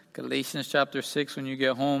 Galatians chapter 6 when you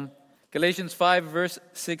get home. Galatians 5, verse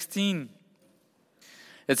 16.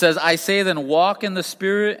 It says, I say then, walk in the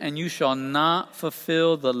Spirit, and you shall not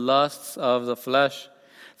fulfill the lusts of the flesh.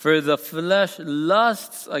 For the flesh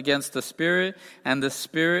lusts against the Spirit, and the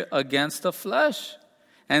Spirit against the flesh.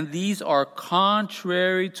 And these are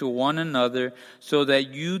contrary to one another, so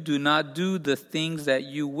that you do not do the things that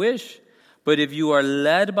you wish. But if you are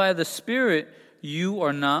led by the Spirit, you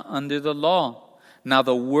are not under the law. Now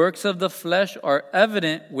the works of the flesh are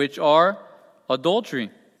evident, which are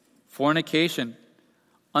adultery, fornication,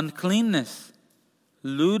 uncleanness,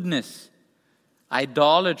 lewdness,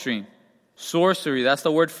 idolatry, sorcery. That's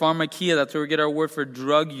the word pharmakia. That's where we get our word for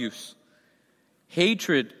drug use.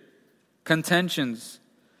 Hatred, contentions,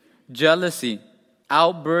 jealousy,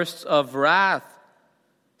 outbursts of wrath,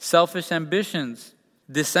 selfish ambitions,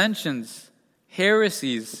 dissensions,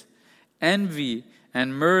 heresies, envy,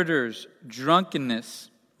 and murders, drunkenness,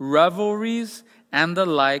 revelries, and the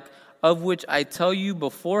like, of which I tell you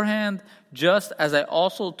beforehand, just as I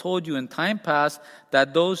also told you in time past,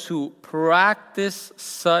 that those who practice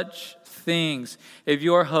such things, if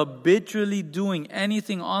you are habitually doing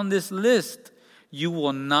anything on this list, you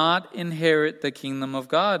will not inherit the kingdom of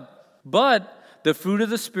God. But the fruit of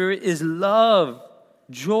the Spirit is love,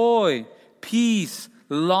 joy, peace,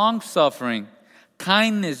 long-suffering,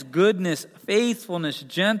 kindness, goodness, faithfulness,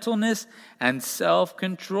 gentleness, and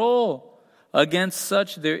self-control. Against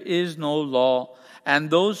such there is no law. And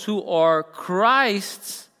those who are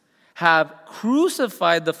Christ's have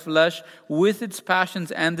crucified the flesh with its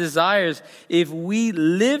passions and desires. If we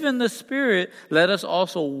live in the Spirit, let us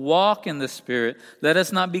also walk in the Spirit. Let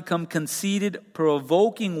us not become conceited,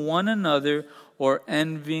 provoking one another or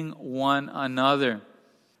envying one another.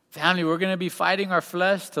 Family, we're going to be fighting our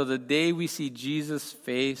flesh till the day we see Jesus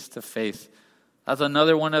face to face. That's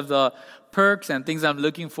another one of the perks and things I'm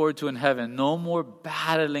looking forward to in heaven. No more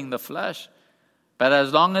battling the flesh. But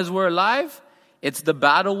as long as we're alive, it's the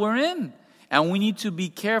battle we're in. And we need to be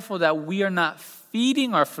careful that we are not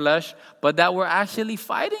feeding our flesh, but that we're actually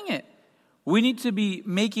fighting it. We need to be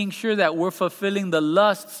making sure that we're fulfilling the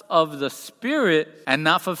lusts of the Spirit and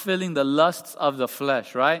not fulfilling the lusts of the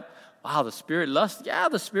flesh, right? Wow, the Spirit lusts? Yeah,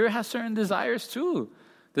 the Spirit has certain desires too.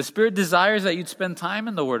 The Spirit desires that you'd spend time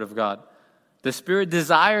in the Word of God. The Spirit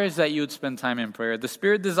desires that you would spend time in prayer. The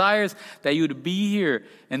Spirit desires that you would be here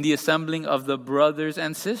in the assembling of the brothers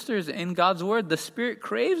and sisters in God's Word. The Spirit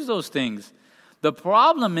craves those things. The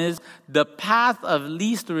problem is the path of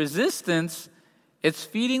least resistance, it's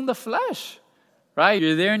feeding the flesh, right?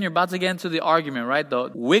 You're there and you're about to get into the argument, right?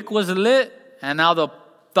 The wick was lit and now the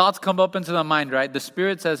thoughts come up into the mind, right? The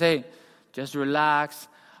Spirit says, hey, just relax,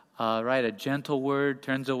 right? A gentle word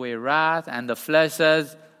turns away wrath. And the flesh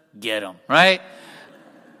says, get them, right?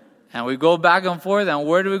 And we go back and forth, and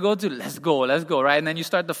where do we go to? Let's go, right? And then you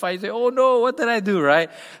start the fight, you say, oh no, what did I do, right?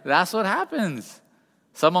 That's what happens.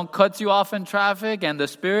 Someone cuts you off in traffic, and the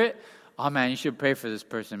Spirit, oh man, you should pray for this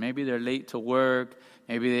person. Maybe they're late to work,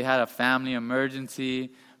 maybe they had a family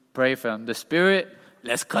emergency, pray for them. The Spirit,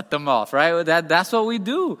 let's cut them off, right? That's what we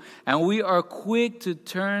do. And we are quick to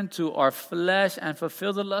turn to our flesh and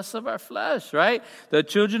fulfill the lusts of our flesh, right? The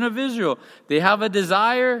children of Israel, they have a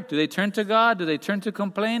desire. Do they turn to God? Do they turn to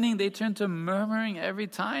complaining? They turn to murmuring every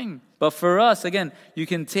time. But for us, again, you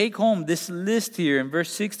can take home this list here in verse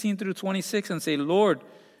 16 through 26 and say, Lord,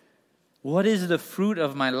 what is the fruit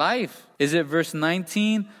of my life? Is it verse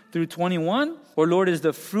 19 through 21? Or Lord, is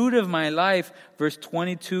the fruit of my life verse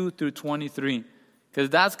 22 through 23? Because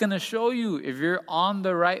that's going to show you if you're on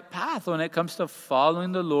the right path when it comes to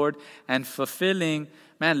following the Lord and fulfilling,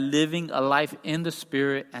 living a life in the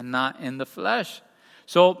Spirit and not in the flesh.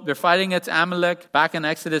 So they're fighting against Amalek. Back in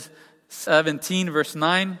Exodus 17, verse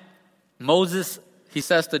 9, Moses, he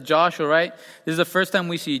says to Joshua, right? This is the first time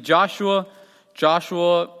we see Joshua.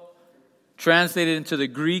 Joshua, translated into the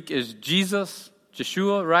Greek, is Jesus,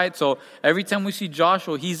 Joshua, right? So every time we see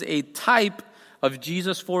Joshua, he's a type of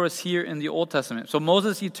Jesus for us here in the Old Testament. So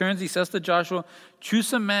Moses, he says to Joshua, choose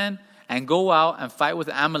some men and go out and fight with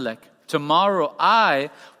Amalek. Tomorrow I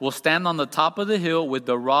will stand on the top of the hill with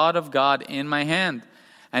the rod of God in my hand.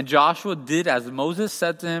 And Joshua did as Moses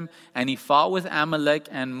said to him, and he fought with Amalek.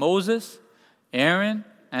 And Moses, Aaron,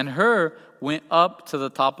 and Hur went up to the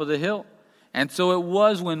top of the hill. And so it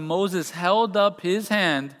was when Moses held up his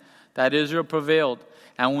hand that Israel prevailed.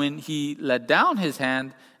 And when he let down his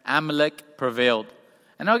hand, Amalek prevailed.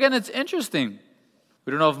 And now again, it's interesting.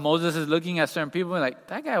 We don't know if Moses is looking at certain people and like,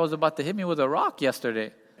 that guy was about to hit me with a rock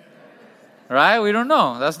yesterday. Right? We don't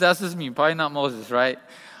know. That's just me. Probably not Moses, right?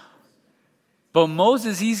 But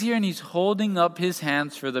Moses, he's here and he's holding up his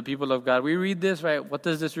hands for the people of God. We read this, right? What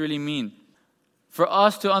does this really mean? For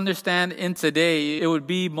us to understand in today, it would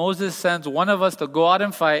be Moses sends one of us to go out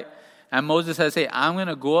and fight. And Moses says, hey, I'm going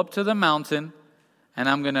to go up to the mountain and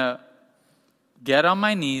I'm going to get on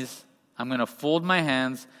my knees. I'm going to fold my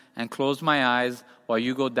hands and close my eyes while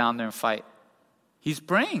you go down there and fight. He's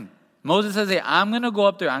praying. Moses says, hey, I'm going to go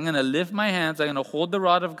up there. I'm going to lift my hands. I'm going to hold the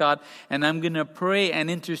rod of God. And I'm going to pray and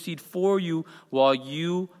intercede for you while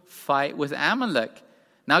you fight with Amalek.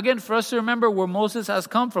 Now again, for us to remember where Moses has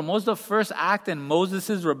come from. What was the first act in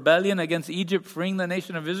Moses' rebellion against Egypt, freeing the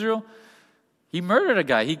nation of Israel? He murdered a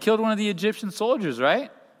guy. He killed one of the Egyptian soldiers, right?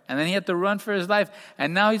 And then he had to run for his life.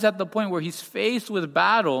 And now he's at the point where he's faced with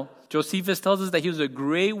battle. Josephus tells us that he was a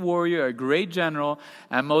great warrior, a great general.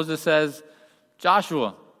 And Moses says,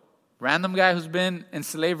 Joshua, random guy who's been in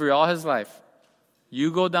slavery all his life,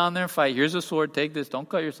 you go down there and fight. Here's a sword. Take this. Don't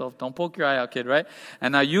cut yourself. Don't poke your eye out, kid, right?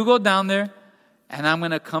 And now you go down there, and I'm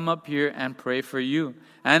going to come up here and pray for you.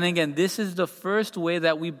 And again, this is the first way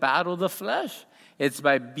that we battle the flesh. It's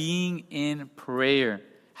by being in prayer,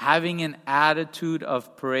 having an attitude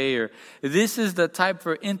of prayer. This is the type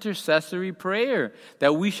for intercessory prayer,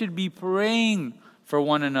 that we should be praying for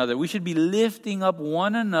one another. We should be lifting up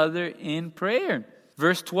one another in prayer.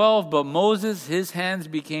 Verse 12, but Moses, his hands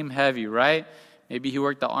became heavy, right? Maybe he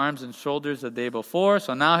worked the arms and shoulders the day before.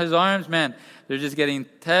 So now his arms, man, they're just getting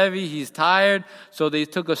heavy. He's tired. So they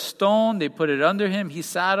took a stone, they put it under him. He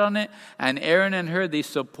sat on it. And Aaron and Hur, they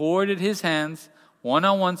supported his hands, one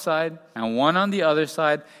on one side and one on the other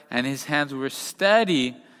side. And his hands were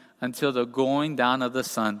steady until the going down of the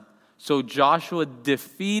sun. So Joshua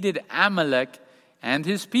defeated Amalek and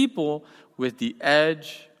his people with the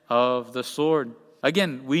edge of the sword.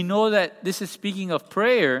 Again, we know that this is speaking of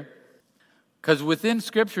prayer, because within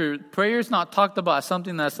Scripture, prayer is not talked about as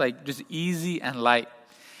something that's like just easy and light.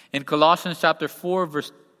 In Colossians chapter 4,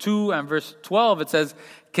 verse 2 and verse 12, it says,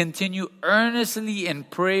 continue earnestly in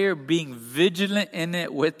prayer, being vigilant in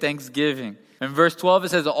it with thanksgiving. In verse 12, it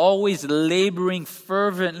says, always laboring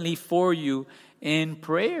fervently for you in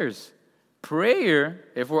prayers. Prayer,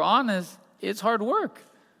 if we're honest, it's hard work.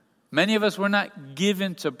 Many of us, we're not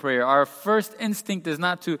given to prayer. Our first instinct is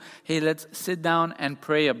not to, hey, let's sit down and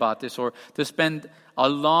pray about this, or to spend a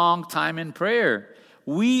long time in prayer.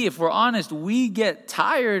 We, if we're honest, we get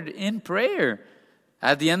tired in prayer.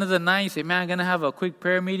 At the end of the night, you say, man, I'm going to have a quick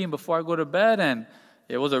prayer meeting before I go to bed. And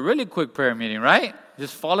it was a really quick prayer meeting, right?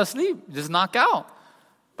 Just fall asleep, just knock out.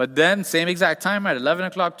 But then, same exact time, at 11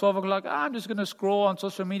 o'clock, 12 o'clock, I'm just going to scroll on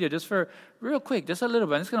social media just for real quick, just a little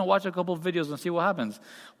bit. I'm just going to watch a couple of videos and see what happens.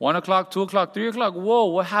 1 o'clock, 2 o'clock, 3 o'clock, whoa,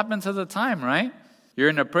 what happens to the time, right? You're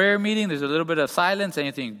in a prayer meeting, there's a little bit of silence, and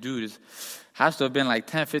you think, dude, this has to have been like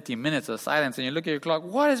 10, 15 minutes of silence. And you look at your clock,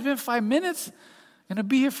 what, it's been 5 minutes? I'm going to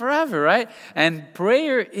be here forever, right? And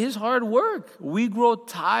prayer is hard work. We grow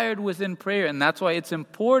tired within prayer, and that's why it's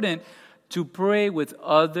important to pray with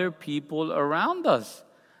other people around us.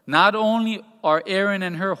 Not only are Aaron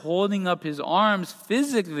and Hur holding up his arms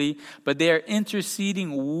physically, but they are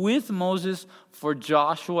interceding with Moses for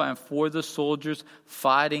Joshua and for the soldiers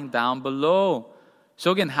fighting down below.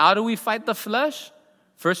 So again, how do we fight the flesh?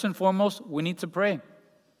 First and foremost, we need to pray.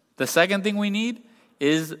 The second thing we need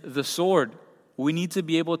is the sword. We need to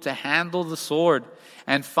be able to handle the sword.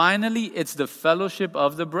 And finally, it's the fellowship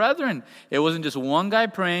of the brethren. It wasn't just one guy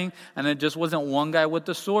praying, and it just wasn't one guy with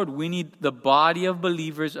the sword. We need the body of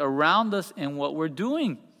believers around us in what we're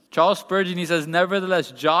doing. Charles Spurgeon, he says, nevertheless,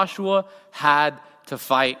 Joshua had to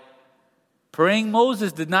fight. Praying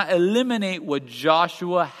Moses did not eliminate what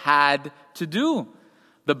Joshua had to do.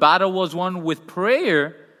 The battle was won with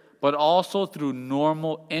prayer, but also through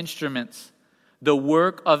normal instruments. The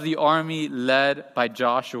work of the army led by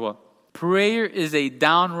Joshua. Prayer is a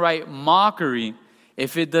downright mockery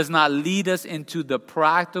if it does not lead us into the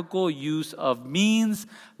practical use of means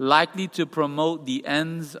likely to promote the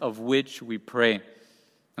ends of which we pray. I'm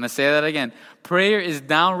going to say that again. Prayer is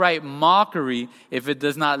downright mockery if it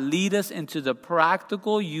does not lead us into the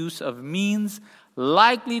practical use of means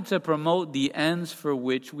likely to promote the ends for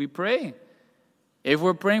which we pray. If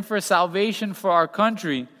we're praying for salvation for our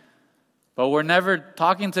country, but we're never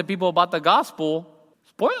talking to people about the gospel,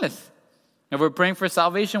 it's pointless. If we're praying for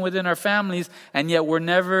salvation within our families, and yet we're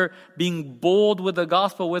never being bold with the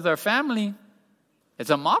gospel with our family, it's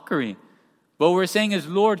a mockery. What we're saying is,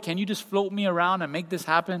 Lord, can you just float me around and make this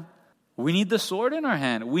happen? We need the sword in our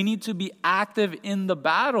hand. We need to be active in the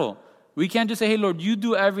battle. We can't just say, hey, Lord, you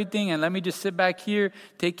do everything and let me just sit back here,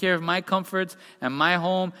 take care of my comforts and my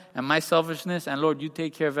home and my selfishness, and Lord, you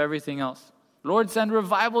take care of everything else. Lord, send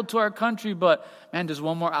revival to our country, but man, just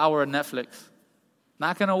one more hour of Netflix.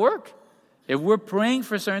 Not going to work. If we're praying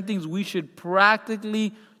for certain things, we should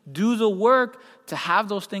practically do the work to have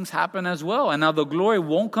those things happen as well. And now the glory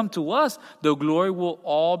won't come to us. The glory will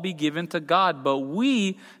all be given to God. But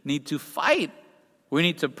we need to fight. We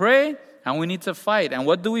need to pray and we need to fight. And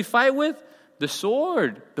what do we fight with? The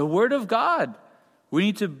sword, the word of God. We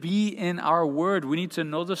need to be in our word. We need to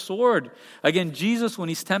know the sword. Again, Jesus, when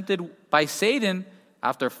he's tempted by Satan,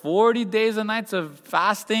 after 40 days and nights of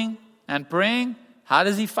fasting and praying, how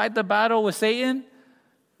does he fight the battle with Satan?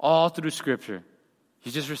 All through Scripture.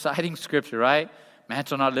 He's just reciting Scripture, right? Man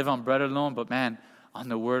shall not live on bread alone, but man, on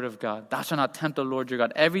the word of God. Thou shalt not tempt the Lord your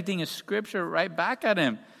God. Everything is Scripture right back at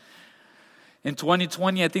him. In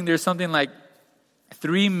 2020, I think there's something like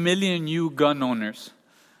 3 million new gun owners.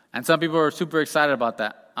 And some people are super excited about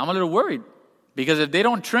that. I'm a little worried. Because if they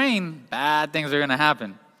don't train, bad things are going to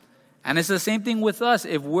happen. And it's the same thing with us.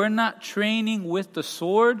 If we're not training with the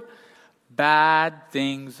sword, bad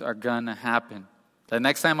things are going to happen. The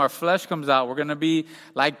next time our flesh comes out, we're going to be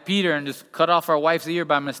like Peter and just cut off our wife's ear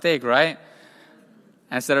by mistake, right?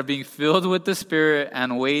 Instead of being filled with the Spirit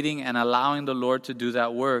and waiting and allowing the Lord to do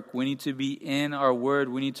that work. We need to be in our word.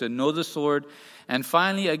 We need to know the sword. And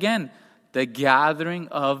finally, again, the gathering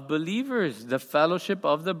of believers, the fellowship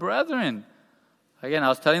of the brethren. Again, I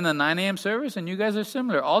was telling the 9 a.m. service, and you guys are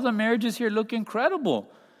similar. All the marriages here look incredible.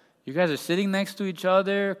 You guys are sitting next to each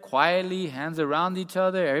other, quietly, hands around each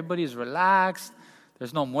other. Everybody's relaxed.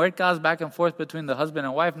 There's no muercas back and forth between the husband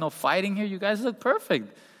and wife. No fighting here. You guys look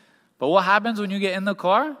perfect. But what happens when you get in the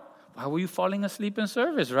car? Why were you falling asleep in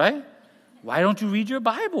service, right? Why don't you read your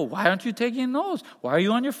Bible? Why aren't you taking notes? Why are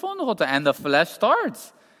you on your phone the whole time? And the flesh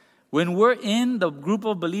starts. When we're in the group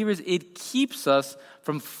of believers, it keeps us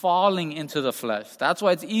from falling into the flesh. That's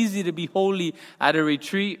why it's easy to be holy at a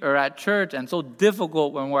retreat or at church and so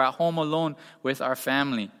difficult when we're at home alone with our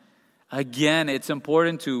family. Again, it's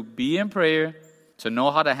important to be in prayer, to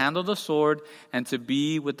know how to handle the sword, and to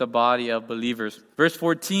be with the body of believers. Verse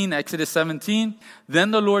 14, Exodus 17,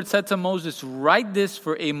 Then the Lord said to Moses, Write this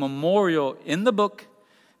for a memorial in the book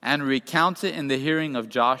and recount it in the hearing of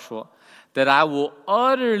Joshua, that I will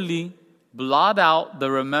utterly blot out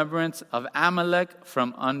the remembrance of Amalek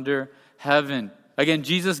from under heaven. Again,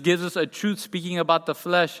 Jesus gives us a truth speaking about the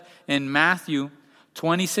flesh in Matthew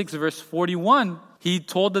 26, verse 41. He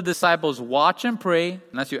told the disciples, watch and pray,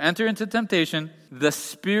 unless you enter into temptation. The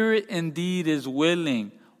spirit indeed is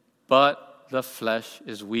willing, but the flesh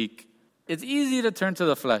is weak. It's easy to turn to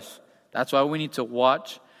the flesh. That's why we need to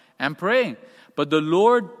watch and pray. But the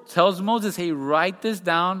Lord tells Moses, hey, write this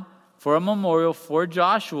down for a memorial for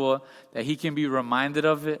Joshua, that he can be reminded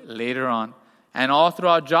of it later on. And all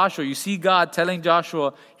throughout Joshua, you see God telling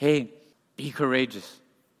Joshua, hey, be courageous.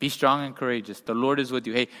 Be strong and courageous. The Lord is with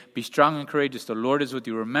you. Hey, be strong and courageous. The Lord is with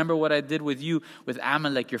you. Remember what I did with you with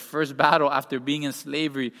Amalek, your first battle after being in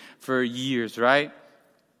slavery for years, right?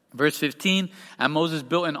 Verse 15, And Moses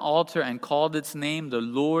built an altar and called its name, The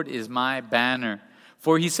Lord is my banner.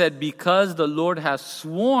 For he said, because the Lord has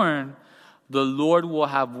sworn, the Lord will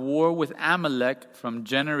have war with Amalek from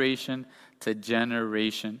generation to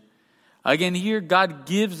generation. Again, here God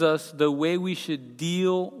gives us the way we should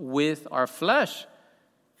deal with our flesh.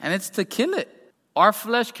 And it's to kill it. Our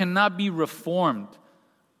flesh cannot be reformed.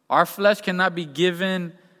 Our flesh cannot be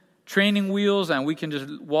given training wheels and we can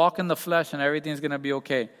just walk in the flesh and everything's going to be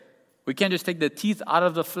okay. We can't just take the teeth out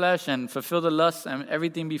of the flesh and fulfill the lusts and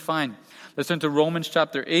everything be fine. Let's turn to Romans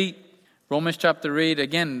chapter 8. Romans chapter 8,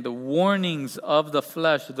 again, the warnings of the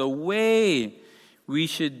flesh, the way we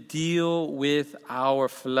should deal with our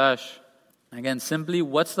flesh. Again, simply,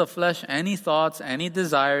 what's the flesh? Any thoughts, any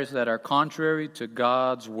desires that are contrary to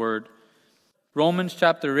God's word. Romans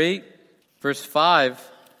chapter 8, verse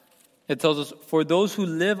 5, it tells us, For those who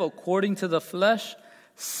live according to the flesh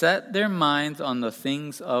set their minds on the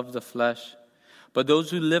things of the flesh. But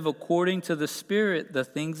those who live according to the Spirit, the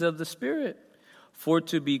things of the Spirit. For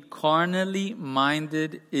to be carnally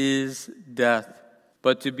minded is death,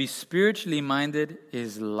 but to be spiritually minded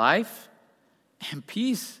is life and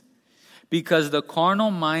peace. Because the carnal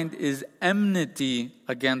mind is enmity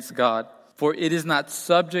against God, for it is not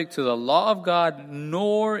subject to the law of God,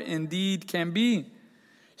 nor indeed can be.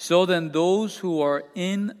 So then those who are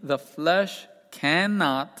in the flesh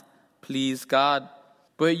cannot please God.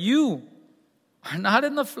 But you are not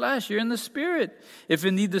in the flesh, you're in the Spirit. If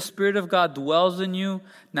indeed the Spirit of God dwells in you,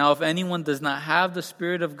 now if anyone does not have the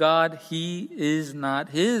Spirit of God, he is not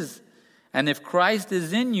his. And if Christ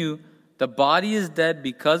is in you, the body is dead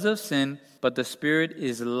because of sin, but the Spirit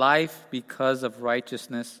is life because of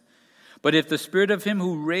righteousness. But if the Spirit of him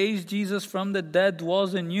who raised Jesus from the dead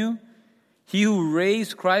dwells in you, he who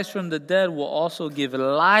raised Christ from the dead will also give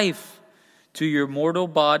life to your mortal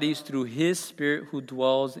bodies through his Spirit who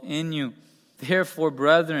dwells in you. Therefore,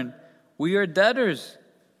 brethren, we are debtors,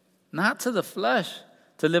 not to the flesh,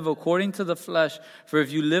 to live according to the flesh. For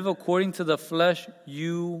if you live according to the flesh,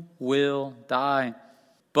 you will die.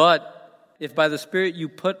 But if by the Spirit you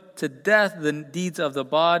put to death the deeds of the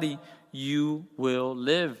body, you will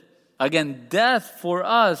live. Again, death for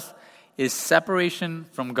us is separation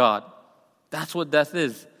from God. That's what death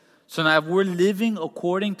is. So now if we're living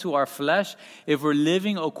according to our flesh, if we're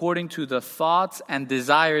living according to the thoughts and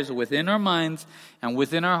desires within our minds and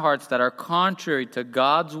within our hearts that are contrary to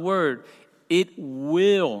God's word, it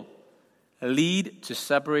will lead to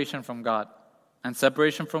separation from God. And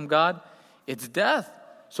separation from God, it's death.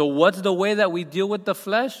 So what's the way that we deal with the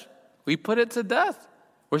flesh? We put it to death.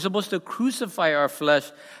 We're supposed to crucify our flesh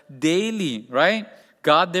daily, right?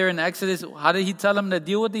 God there in Exodus, how did he tell them to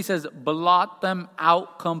deal with it? He says, blot them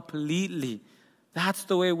out completely. That's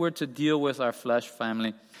the way we're to deal with our flesh,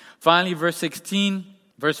 family. Finally, verse 15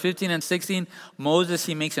 and 16, Moses,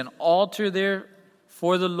 he makes an altar there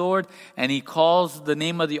for the Lord, and he calls the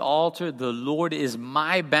name of the altar, the Lord is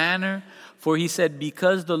my banner. For he said,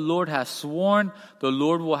 because the Lord has sworn, the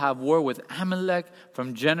Lord will have war with Amalek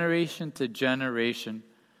from generation to generation.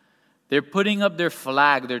 They're putting up their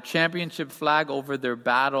flag, their championship flag over their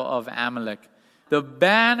battle of Amalek. The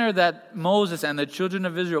banner that Moses and the children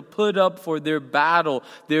of Israel put up for their battle,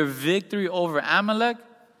 their victory over Amalek,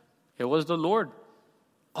 it was the Lord.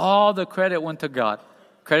 All the credit went to God.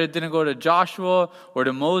 Credit didn't go to Joshua or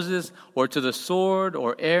to Moses or to the sword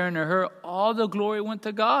or Aaron or Hur. All the glory went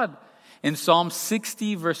to God. In Psalm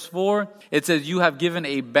 60 verse 4, it says, you have given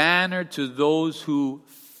a banner to those who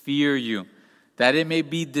fear you, that it may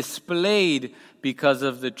be displayed because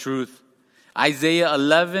of the truth. Isaiah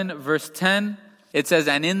 11 verse 10, it says,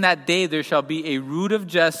 and in that day there shall be a root of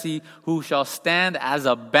Jesse who shall stand as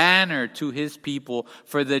a banner to his people.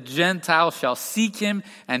 For the Gentiles shall seek him,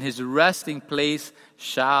 and his resting place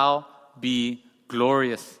shall be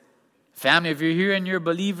glorious. Family, if you're here and you're a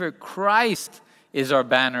believer, Christ is our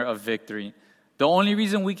banner of victory. The only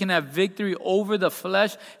reason we can have victory over the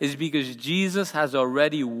flesh is because Jesus has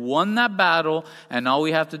already won that battle, and all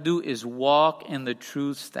we have to do is walk in the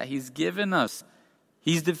truths that he's given us.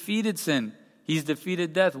 He's defeated sin. He's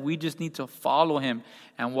defeated death. We just need to follow him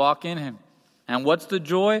and walk in him. And what's the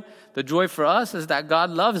joy? The joy for us is that God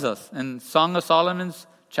loves us. In Song of Solomon,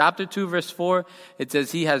 chapter 2, verse 4, it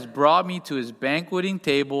says, he has brought me to his banqueting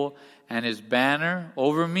table, and his banner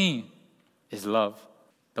over me is love.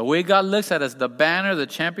 The way God looks at us, the banner, the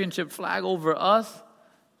championship flag over us,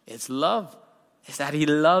 it's love. It's that he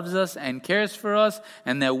loves us and cares for us,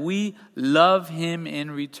 and that we love him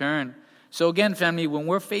in return. So again, family, when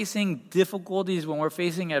we're facing difficulties, when we're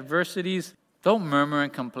facing adversities, don't murmur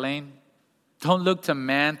and complain. Don't look to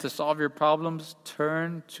man to solve your problems.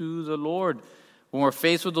 Turn to the Lord. When we're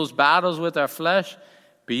faced with those battles with our flesh,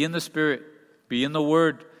 be in the Spirit, be in the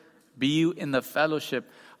Word, be in the fellowship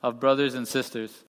of brothers and sisters.